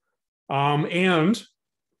Aries. And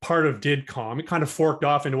part of DIDCOM, it kind of forked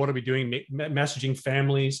off into what are we doing, messaging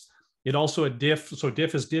families. It also a diff, so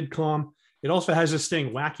diff is DIDCOM. It also has this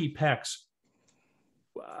thing, wacky PEX,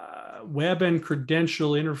 Web and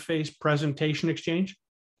Credential Interface Presentation Exchange.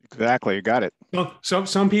 Exactly, you got it. So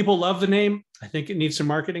some people love the name. I think it needs some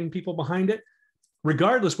marketing people behind it.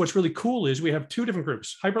 Regardless, what's really cool is we have two different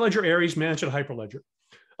groups. Hyperledger Aries, managed at Hyperledger,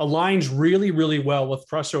 aligns really, really well with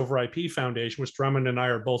Trust Over IP Foundation, which Drummond and I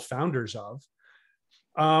are both founders of.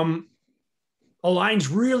 Aligns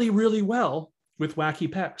really, really well with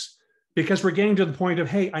Wacky PEX, because we're getting to the point of,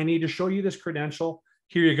 hey, I need to show you this credential.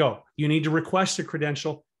 Here you go. You need to request a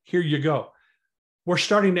credential. Here you go. We're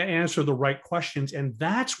starting to answer the right questions, and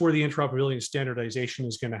that's where the interoperability and standardization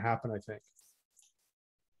is going to happen, I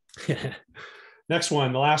think. Next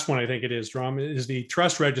one, the last one I think it is, Drum, is the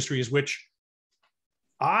trust registries, which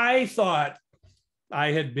I thought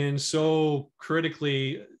I had been so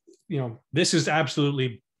critically, this is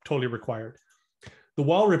absolutely totally required. The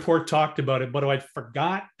Wall report talked about it, but I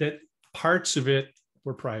forgot that parts of it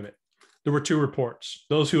were private. There were two reports.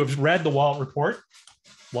 Those who have read the Wall report,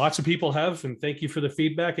 lots of people have, and thank you for the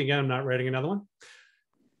feedback. Again, I'm not writing another one.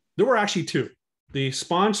 There were actually two. The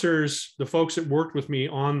sponsors, the folks that worked with me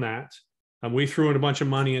on that, we threw in a bunch of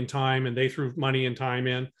money and time, and they threw money and time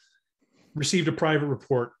in, received a private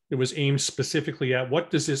report. It was aimed specifically at what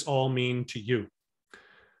does this all mean to you?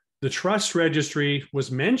 The trust registry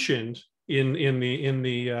was mentioned in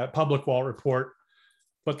the public Wall report,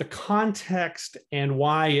 but the context and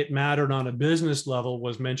why it mattered on a business level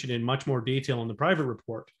was mentioned in much more detail in the private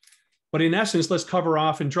report. But in essence, let's cover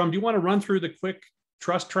off. And Drum, do you want to run through the quick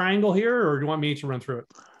trust triangle here, or do you want me to run through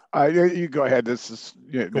it? You go ahead. This is,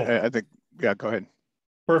 cool. I think, yeah, go ahead.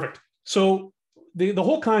 Perfect. So the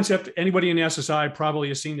whole concept, anybody in the SSI probably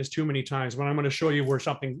has seen this too many times, but I'm going to show you where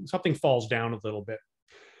something falls down a little bit.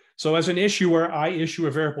 So as an issuer, I issue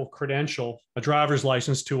a variable credential, a driver's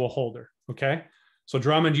license to a holder. Okay. So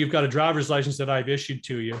Drummond, you've got a driver's license that I've issued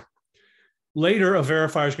to you. Later, a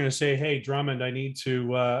verifier is going to say, "Hey, Drummond, I need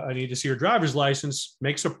to see your driver's license."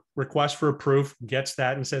 Makes a request for a proof, gets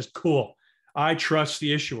that, and says, "Cool, I trust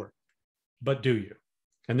the issuer." But do you?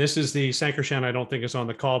 And this is the Sankershan. I don't think is on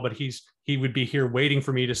the call, but he would be here waiting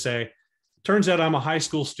for me to say, "Turns out I'm a high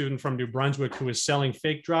school student from New Brunswick who is selling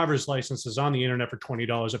fake driver's licenses on the internet for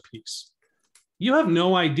 $20 a piece." You have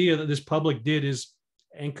no idea that this public did is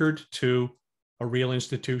anchored to a real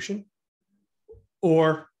institution,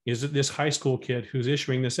 or is it this high school kid who's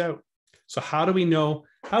issuing this out? So how do we know?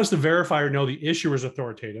 How does the verifier know the issuer is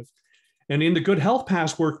authoritative? And in the Good Health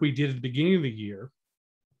Pass work we did at the beginning of the year,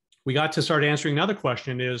 we got to start answering another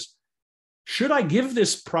question is, should I give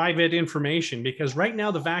this private information? Because right now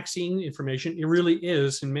the vaccine information, it really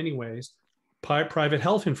is in many ways private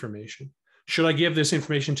health information. Should I give this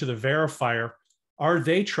information to the verifier? Are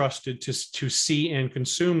they trusted to see and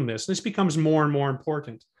consume this? This becomes more and more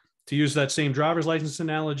important. To use that same driver's license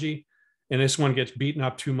analogy, and this one gets beaten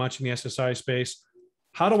up too much in the SSI space.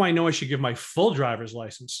 How do I know I should give my full driver's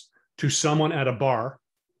license to someone at a bar?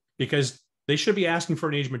 Because they should be asking for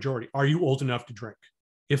an age majority. Are you old enough to drink?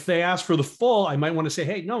 If they ask for the full, I might want to say,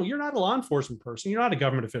 "Hey, no, you're not a law enforcement person. You're not a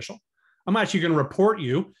government official. I'm actually going to report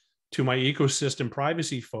you to my ecosystem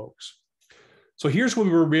privacy folks." So here's what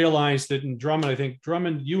we realized that in Drummond, I think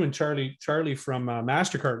Drummond, you and Charlie from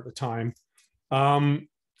MasterCard at the time,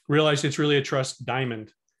 realized it's really a trust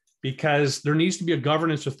diamond, because there needs to be a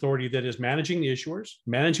governance authority that is managing the issuers,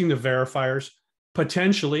 managing the verifiers,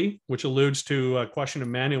 potentially, which alludes to a question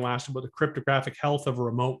Emmanuel asked about the cryptographic health of a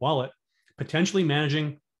remote wallet, potentially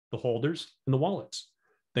managing the holders and the wallets.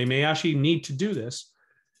 They may actually need to do this.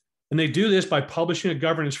 And they do this by publishing a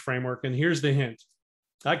governance framework. And here's the hint.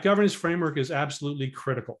 That governance framework is absolutely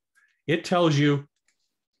critical. It tells you,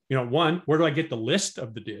 one, where do I get the list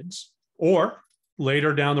of the DIDs? Or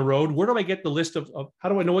later down the road, where do I get the list of how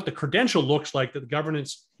do I know what the credential looks like that the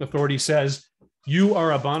governance authority says you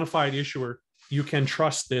are a bona fide issuer? You can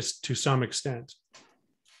trust this to some extent.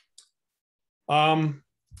 I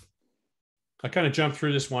kind of jumped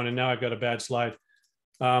through this one, and now I've got a bad slide.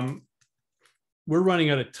 We're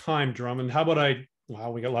running out of time, Drummond. How about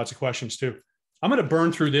wow, we got lots of questions too. I'm going to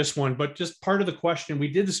burn through this one, but just part of the question, we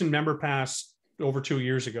did this in Member Pass over 2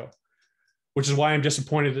 years ago, which is why I'm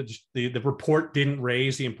disappointed that the report didn't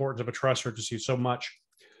raise the importance of a trust registry so much.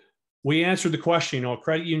 We answered the question, a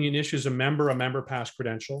credit union issues a member pass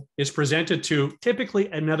credential, is presented to typically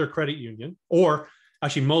another credit union, or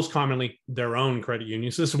actually most commonly their own credit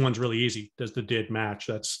union. So this one's really easy. Does the DID match?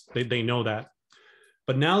 They know that.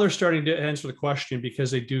 But now they're starting to answer the question, because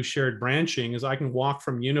they do shared branching, is I can walk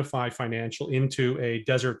from Unify Financial into a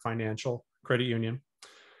Desert Financial credit union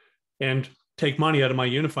and take money out of my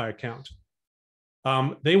Unify account.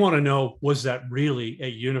 They want to know, was that really a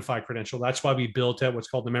Unify credential? That's why we built out what's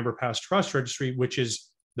called the Member Pass Trust Registry, which is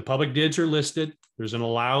the public DIDs are listed. There's an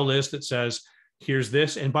allow list that says, here's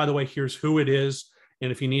this. And by the way, here's who it is.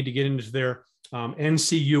 And if you need to get into their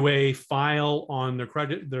NCUA file on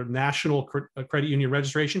their national credit union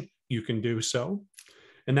registration, you can do so.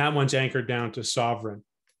 And that one's anchored down to sovereign.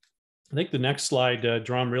 I think the next slide,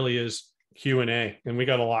 Drum, really is Q&A, and we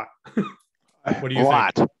got a lot. What do you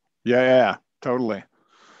think? Yeah, totally.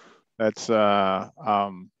 That's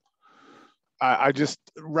I just,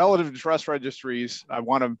 relative to trust registries, I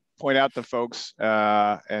want to point out to folks,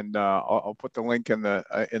 and I'll put the link in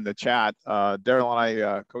the chat. Darrell and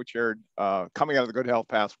I co-chaired, coming out of the Good Health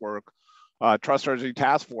Pass work, Trust Registry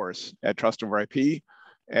Task Force at Trust Over IP,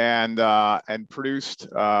 and produced.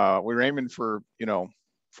 We were aiming for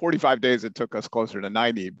 45 days. It took us closer to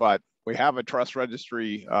 90, but we have a trust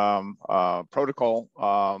registry protocol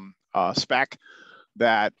spec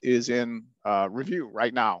that is in review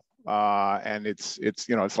right now. And it's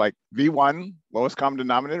like V1, lowest common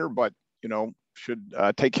denominator, but should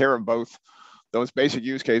take care of both those basic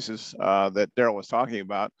use cases that Darrell was talking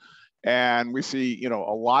about. And we see a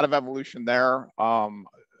lot of evolution there.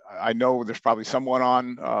 I know there's probably someone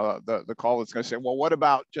on the call that's going to say, well, what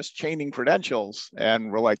about just chaining credentials?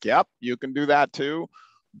 And we're like, yep, you can do that too.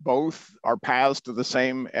 Both are paths to the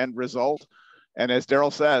same end result. And as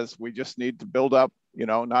Darrell says, we just need to build up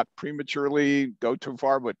not prematurely go too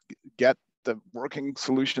far, but get the working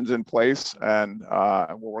solutions in place, and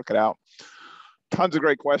we'll work it out. Tons of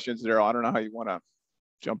great questions there. I don't know how you want to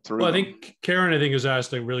jump through. Well, I think Karen, has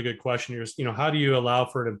asked a really good question here. How do you allow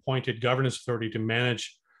for an appointed governance authority to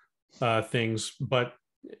manage things? But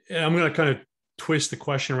I'm going to kind of twist the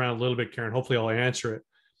question around a little bit, Karen. Hopefully I'll answer it.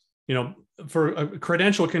 For a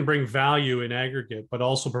credential can bring value in aggregate, but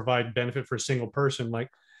also provide benefit for a single person. Like,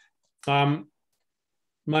 I'm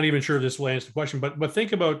not even sure if this will answer the question, but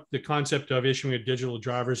think about the concept of issuing a digital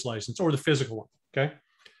driver's license or the physical one. Okay.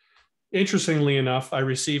 Interestingly enough, I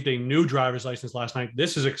received a new driver's license last night.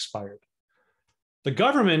 This is expired. The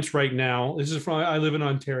government right now, I live in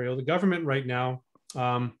Ontario. The government right now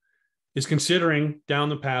is considering down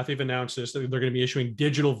the path. They've announced this, that they're going to be issuing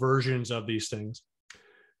digital versions of these things.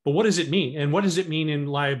 But what does it mean? And what does it mean in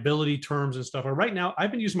liability terms and stuff? Right now,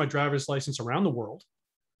 I've been using my driver's license around the world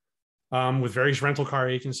with various rental car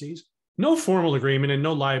agencies. No formal agreement and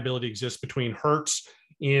no liability exists between Hertz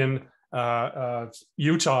in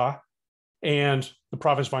Utah and the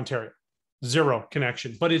province of Ontario. Zero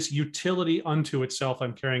connection, but it's utility unto itself.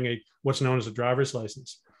 I'm carrying what's known as a driver's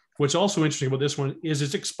license. What's also interesting about this one is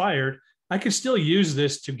it's expired. I could still use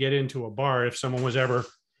this to get into a bar if someone was ever,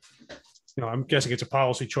 I'm guessing it's a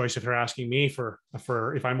policy choice if they're asking me for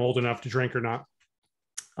if I'm old enough to drink or not.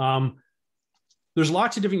 There's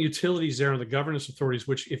lots of different utilities there in the governance authorities,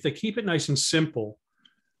 which if they keep it nice and simple,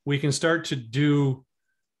 we can start to do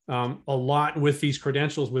a lot with these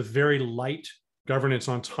credentials with very light governance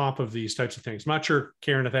on top of these types of things. I'm not sure,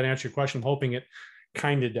 Karen, if that answers your question. I'm hoping it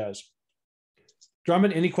kind of does.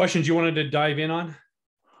 Drummond, any questions you wanted to dive in on?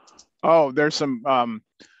 Oh, there's some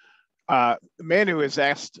Manu has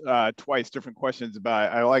asked twice different questions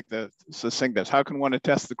about, I like the succinctness. How can one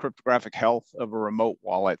attest the cryptographic health of a remote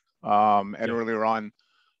wallet? Earlier on,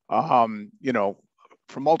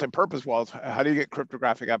 for multi-purpose wallets, how do you get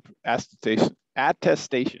cryptographic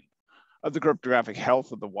attestation of the cryptographic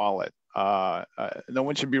health of the wallet? No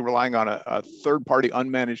one should be relying on a third-party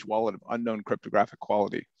unmanaged wallet of unknown cryptographic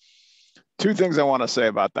quality. Two things I want to say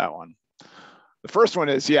about that one. The first one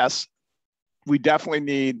is, yes, we definitely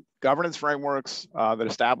need governance frameworks that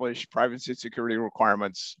establish privacy and security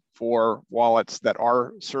requirements for wallets that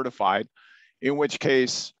are certified, in which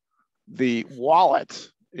case the wallet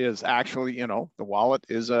is actually, the wallet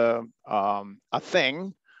is a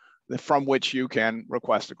thing from which you can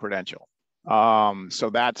request a credential. So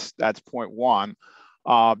that's point one.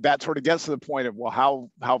 That sort of gets to the point of, well,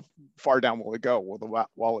 how far down will it go? Will the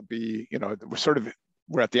wallet be,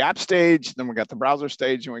 we're at the app stage, then we got the browser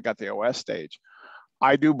stage, and we got the OS stage.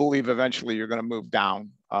 I do believe eventually you're going to move down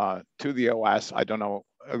to the OS. I don't know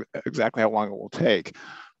exactly how long it will take,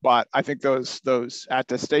 but I think those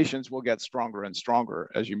attestations will get stronger and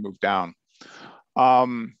stronger as you move down. I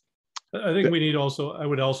think we need also, I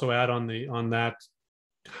would also add on that,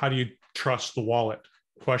 how do you trust the wallet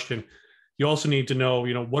question? You also need to know,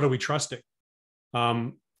 what are we trusting?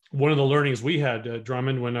 One of the learnings we had,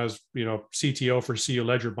 Drummond, when I was, CTO for CU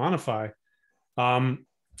Ledger Bonify,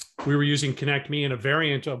 we were using ConnectMe and a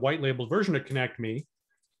variant, a white labeled version of ConnectMe,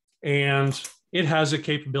 and it has a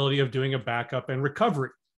capability of doing a backup and recovery,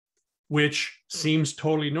 which seems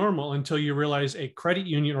totally normal until you realize a credit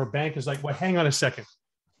union or bank is like, well, hang on a second.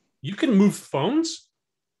 You can move phones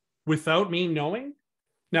without me knowing?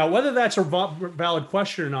 Now, whether that's a valid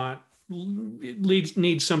question or not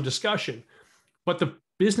needs some discussion. But the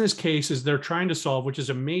business cases they're trying to solve, which is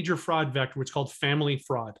a major fraud vector, which is called family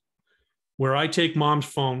fraud, where I take mom's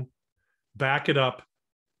phone, back it up,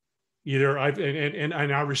 and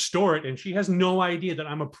I restore it, and she has no idea that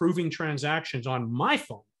I'm approving transactions on my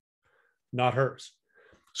phone, not hers.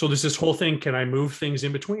 So there's this whole thing, can I move things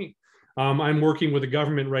in between? I'm working with the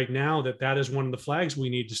government right now that is one of the flags we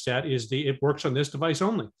need to set, is it works on this device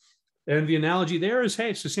only. And the analogy there is, hey,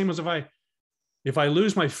 it's the same as if I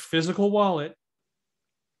lose my physical wallet,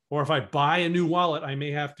 or if I buy a new wallet, I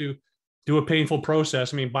may have to do a painful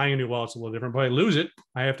process. I mean, buying a new wallet's a little different, but I lose it,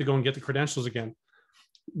 I have to go and get the credentials again.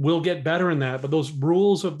 We'll get better in that, but those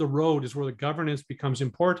rules of the road is where the governance becomes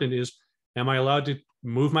important. Is, am I allowed to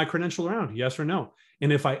move my credential around? Yes or no?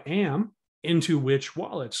 And if I am, into which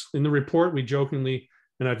wallets? In the report, we jokingly,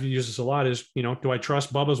 and I've used this a lot, is, do I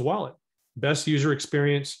trust Bubba's wallet? Best user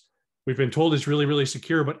experience. We've been told it's really, really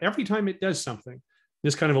secure, but every time it does something,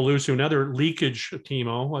 this kind of alludes to another leakage,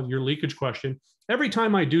 Timo, your leakage question. Every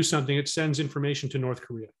time I do something, it sends information to North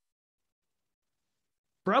Korea.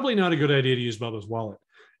 Probably not a good idea to use Bubba's wallet.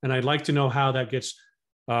 And I'd like to know how that gets,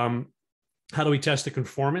 how do we test the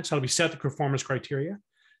conformance? How do we set the conformance criteria?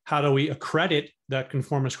 How do we accredit that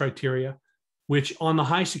conformance criteria which on the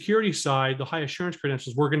high security side, the high assurance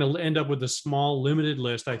credentials, we're going to end up with a small limited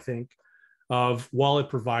list, I think, of wallet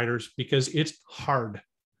providers because it's hard.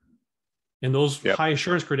 And those Yep. high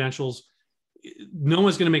assurance credentials, no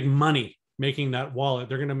one's going to make money making that wallet.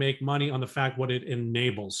 They're going to make money on the fact what it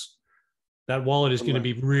enables. That wallet is going to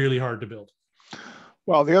be really hard to build.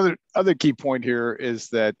 Well, the other key point here is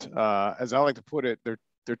that, as I like to put it, there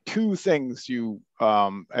are two things you,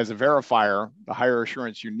 as a verifier, the higher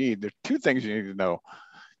assurance you need. There are two things you need to know.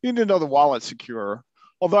 You need to know the wallet's secure.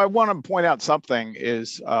 Although I want to point out something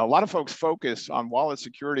is a lot of folks focus on wallet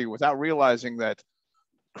security without realizing that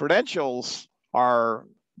credentials are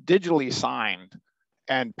digitally signed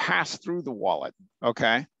and pass through the wallet.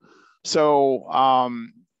 Okay, so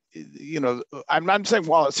I'm not saying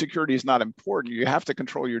wallet security is not important. You have to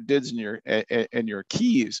control your DIDs and your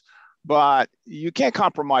keys, but you can't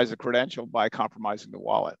compromise the credential by compromising the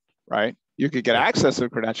wallet, right? You could get access to the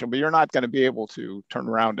credential, but you're not going to be able to turn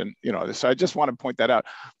around and, so I just want to point that out.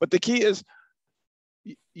 But the key is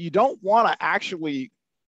you don't want to actually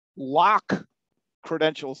lock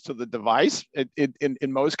credentials to the device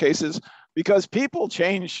in most cases, because people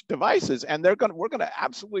change devices and we're going to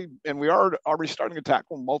absolutely, and we are already starting to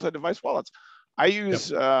tackle multi-device wallets. I use,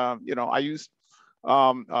 encrypted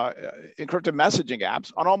messaging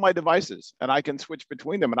apps on all my devices, and I can switch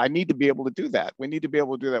between them, and I need to be able to do that. We need to be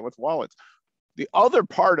able to do that with wallets. The other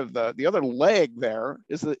part of the other leg there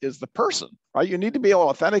is the person, right? You need to be able to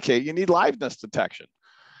authenticate. You need liveness detection,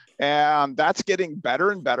 and that's getting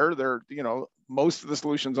better and better. Most of the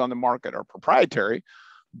solutions on the market are proprietary,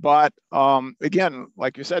 but again,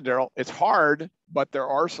 like you said, Darrell, it's hard, but there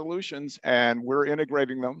are solutions, and we're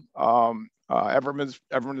integrating them. Everyone has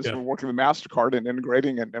been working with MasterCard and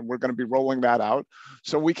integrating, and we're going to be rolling that out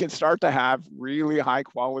so we can start to have really high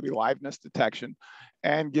quality liveness detection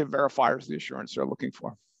and give verifiers the assurance they're looking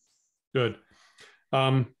for. Good.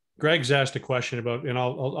 Greg's asked a question about, and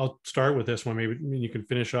I'll start with this one. Maybe you can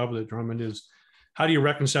finish off with it, Drummond, is how do you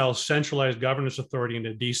reconcile centralized governance authority in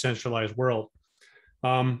a decentralized world?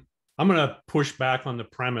 I'm going to push back on the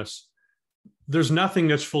premise. There's nothing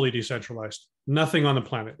that's fully decentralized, nothing on the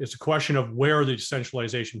planet. It's a question of where are the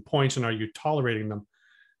decentralization points and are you tolerating them?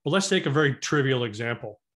 But let's take a very trivial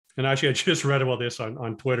example. And actually, I just read about this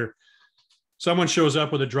on Twitter. Someone shows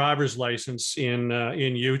up with a driver's license in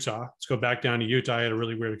Utah. Let's go back down to Utah. I had a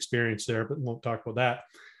really weird experience there, but won't talk about that.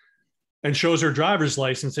 And shows her driver's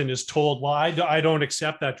license and is told, well, I don't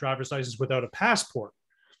accept that driver's license without a passport.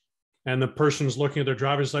 And the person's looking at their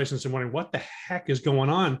driver's license and wondering, what the heck is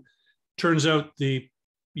going on? Turns out the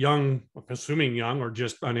young, assuming young or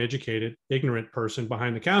just uneducated, ignorant person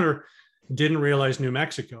behind the counter didn't realize New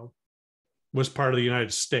Mexico was part of the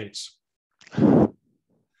United States.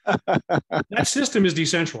 That system is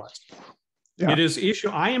decentralized. Yeah. It is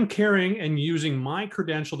issued. I am carrying and using my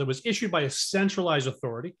credential that was issued by a centralized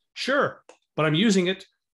authority. Sure, but I'm using it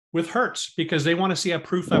with Hertz because they want to see a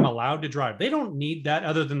proof I'm allowed to drive. They don't need that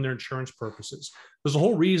other than their insurance purposes. There's a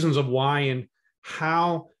whole reasons of why and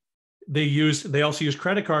how they also use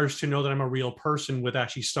credit cards to know that I'm a real person with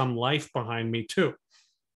actually some life behind me too,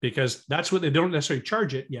 because that's what they don't necessarily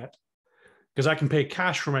charge it yet, because I can pay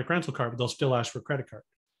cash for my rental card, but they'll still ask for a credit card.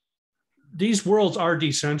 These worlds are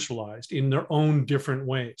decentralized in their own different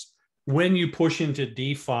ways. When you push into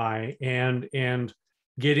DeFi and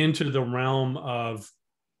get into the realm of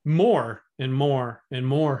more and more and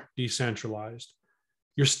more decentralized,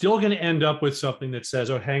 you're still going to end up with something that says,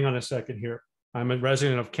 oh, hang on a second here. I'm a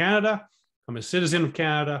resident of Canada. I'm a citizen of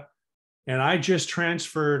Canada. And I just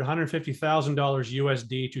transferred $150,000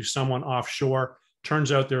 USD to someone offshore.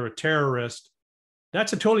 Turns out they're a terrorist.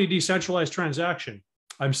 That's a totally decentralized transaction.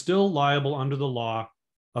 I'm still liable under the law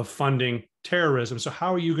of funding terrorism. So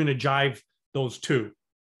how are you going to jive those two?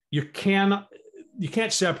 You can't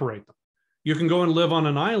separate them. You can go and live on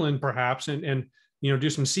an island perhaps and do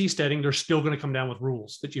some seasteading. They're still going to come down with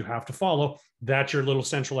rules that you have to follow. That's your little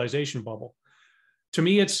centralization bubble. To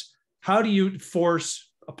me, it's how do you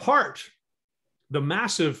force apart the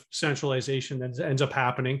massive centralization that ends up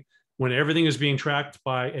happening when everything is being tracked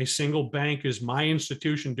by a single bank is my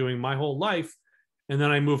institution doing my whole life. And then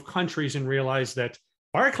I move countries and realize that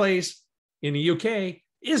Barclays in the UK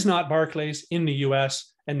is not Barclays in the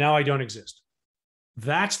US, and now I don't exist.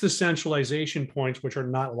 That's the centralization points, which are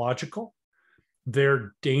not logical.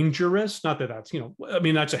 They're dangerous. Not that that's,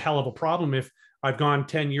 that's a hell of a problem. If I've gone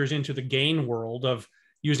 10 years into the gain world of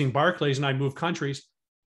using Barclays and I move countries,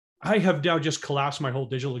 I have now just collapsed my whole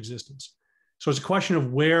digital existence. So it's a question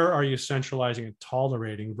of where are you centralizing and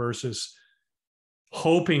tolerating versus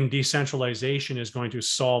hoping decentralization is going to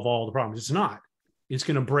solve all the problems. It's not. it's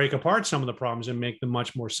going to break apart some of the problems and make them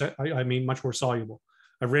much more, much more soluble.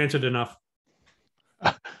 I've ranted enough.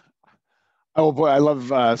 Oh boy, I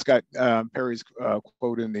love Scott Perry's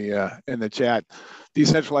quote in the chat.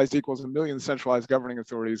 Decentralized equals a million centralized governing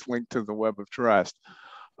authorities linked to the web of trust.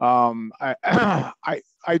 I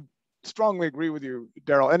strongly agree with you,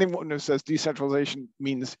 Darrell. Anyone who says decentralization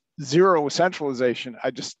means zero centralization, I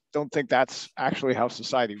just don't think that's actually how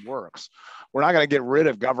society works. We're not going to get rid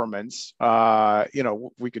of governments.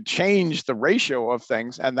 We could change the ratio of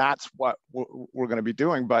things, and that's what we're going to be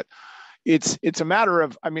doing. But it's a matter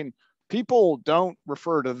of, people don't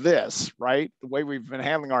refer to this, right? The way we've been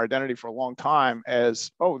handling our identity for a long time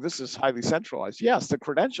as, oh, this is highly centralized. Yes, the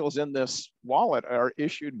credentials in this wallet are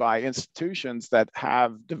issued by institutions that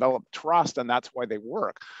have developed trust, and that's why they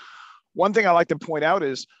work. One thing I like to point out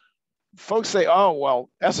is folks say, oh, well,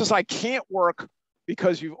 SSI can't work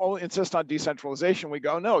because you only insist on decentralization. We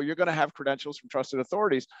go, no, you're going to have credentials from trusted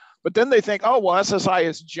authorities. But then they think, oh, well, SSI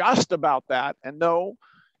is just about that. And no,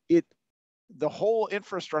 the whole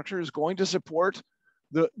infrastructure is going to support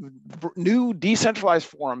the new decentralized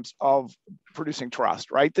forms of producing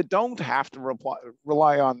trust, right? That don't have to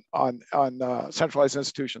rely on centralized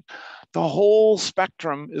institutions. The whole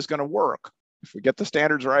spectrum is going to work if we get the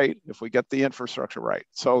standards right, if we get the infrastructure right.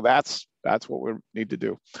 So that's what we need to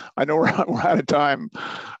do. I know we're out of time.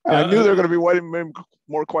 I knew there were going to be way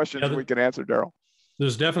more questions we can answer, Darrell.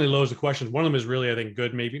 There's definitely loads of questions. One of them is really, I think,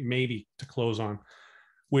 good, maybe to close on,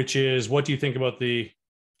 which is, what do you think about the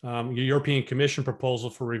European Commission proposal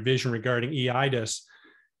for revision regarding EIDAS,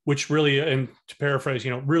 which really, and to paraphrase,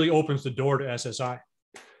 really opens the door to SSI.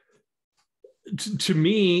 To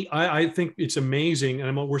me, I think it's amazing,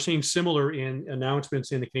 and we're seeing similar in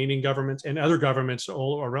announcements in the Canadian governments and other governments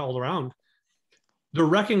all around. They're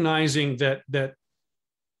recognizing that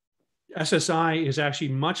SSI is actually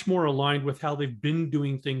much more aligned with how they've been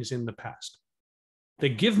doing things in the past. They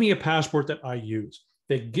give me a passport that I use.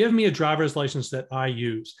 They give me a driver's license that I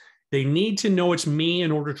use. They need to know it's me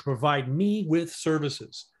in order to provide me with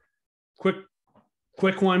services.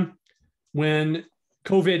 Quick one. When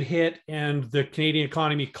COVID hit and the Canadian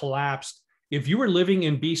economy collapsed, if you were living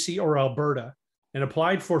in BC or Alberta and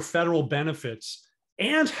applied for federal benefits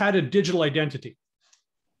and had a digital identity,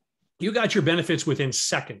 you got your benefits within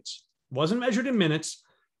seconds. It wasn't measured in minutes.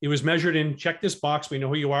 It was measured in, check this box, we know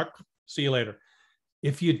who you are, see you later.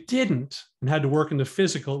 If you didn't and had to work in the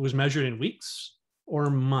physical, it was measured in weeks or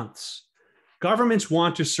months. Governments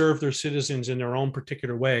want to serve their citizens in their own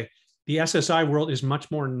particular way. The SSI world is much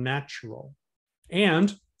more natural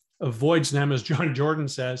and avoids them, as John Jordan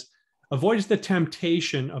says, avoids the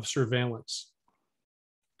temptation of surveillance.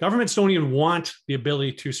 Governments don't even want the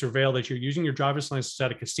ability to surveil that you're using your driver's license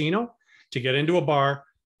at a casino, to get into a bar,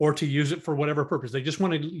 or to use it for whatever purpose. They just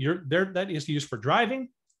want that is used for driving,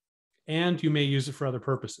 and you may use it for other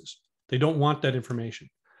purposes. They don't want that information.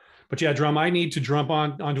 But yeah, Drum, I need to jump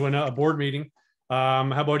onto a board meeting. How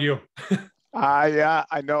about you? Yeah,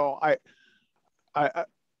 I know.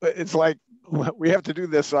 It's like we have to do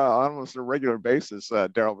this on almost a regular basis,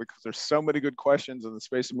 Darrell, because there's so many good questions and the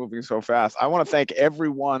space is moving so fast. I want to thank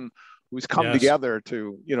everyone who's come together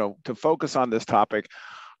to focus on this topic.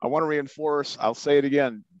 I want to reinforce, I'll say it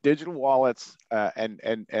again, digital wallets and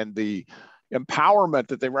the empowerment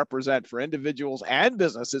that they represent for individuals and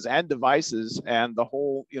businesses and devices, and the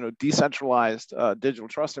whole decentralized digital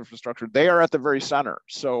trust infrastructure. They are at the very center.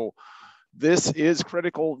 So this is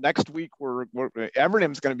critical. Next week,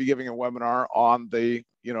 Evernham's going to be giving a webinar on the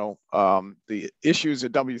issues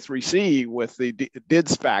at W3C with the DID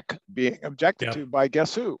spec being objected to by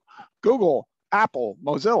guess who? Google, Apple,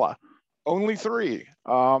 Mozilla. Only three.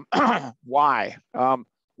 Why?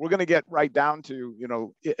 We're going to get right down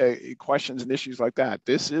to questions and issues like that.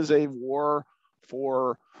 This is a war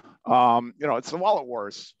for it's the wallet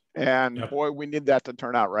wars, and boy, we need that to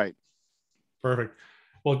turn out right. Perfect.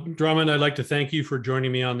 Well, Drummond, I'd like to thank you for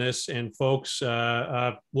joining me on this. And folks,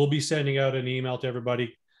 we'll be sending out an email to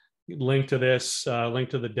everybody, link to this,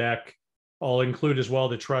 link to the deck. I'll include as well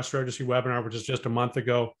the Trust Registry webinar, which is just a month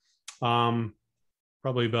ago.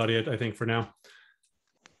 Probably about it, I think, for now.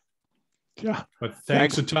 Yeah. But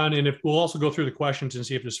thanks a ton. And we'll also go through the questions and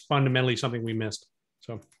see if there's fundamentally something we missed.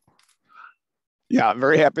 So. Yeah, I'm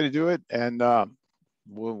very happy to do it. And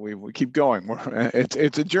we keep going.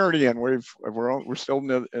 It's a journey, and we're still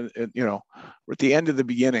we're at the end of the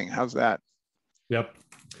beginning. How's that? Yep.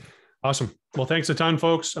 Awesome. Well, thanks a ton,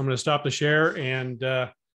 folks. I'm going to stop the share, and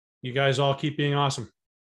you guys all keep being awesome.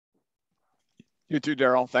 You too,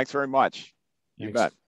 Darrell. Thanks very much. Thanks. You bet.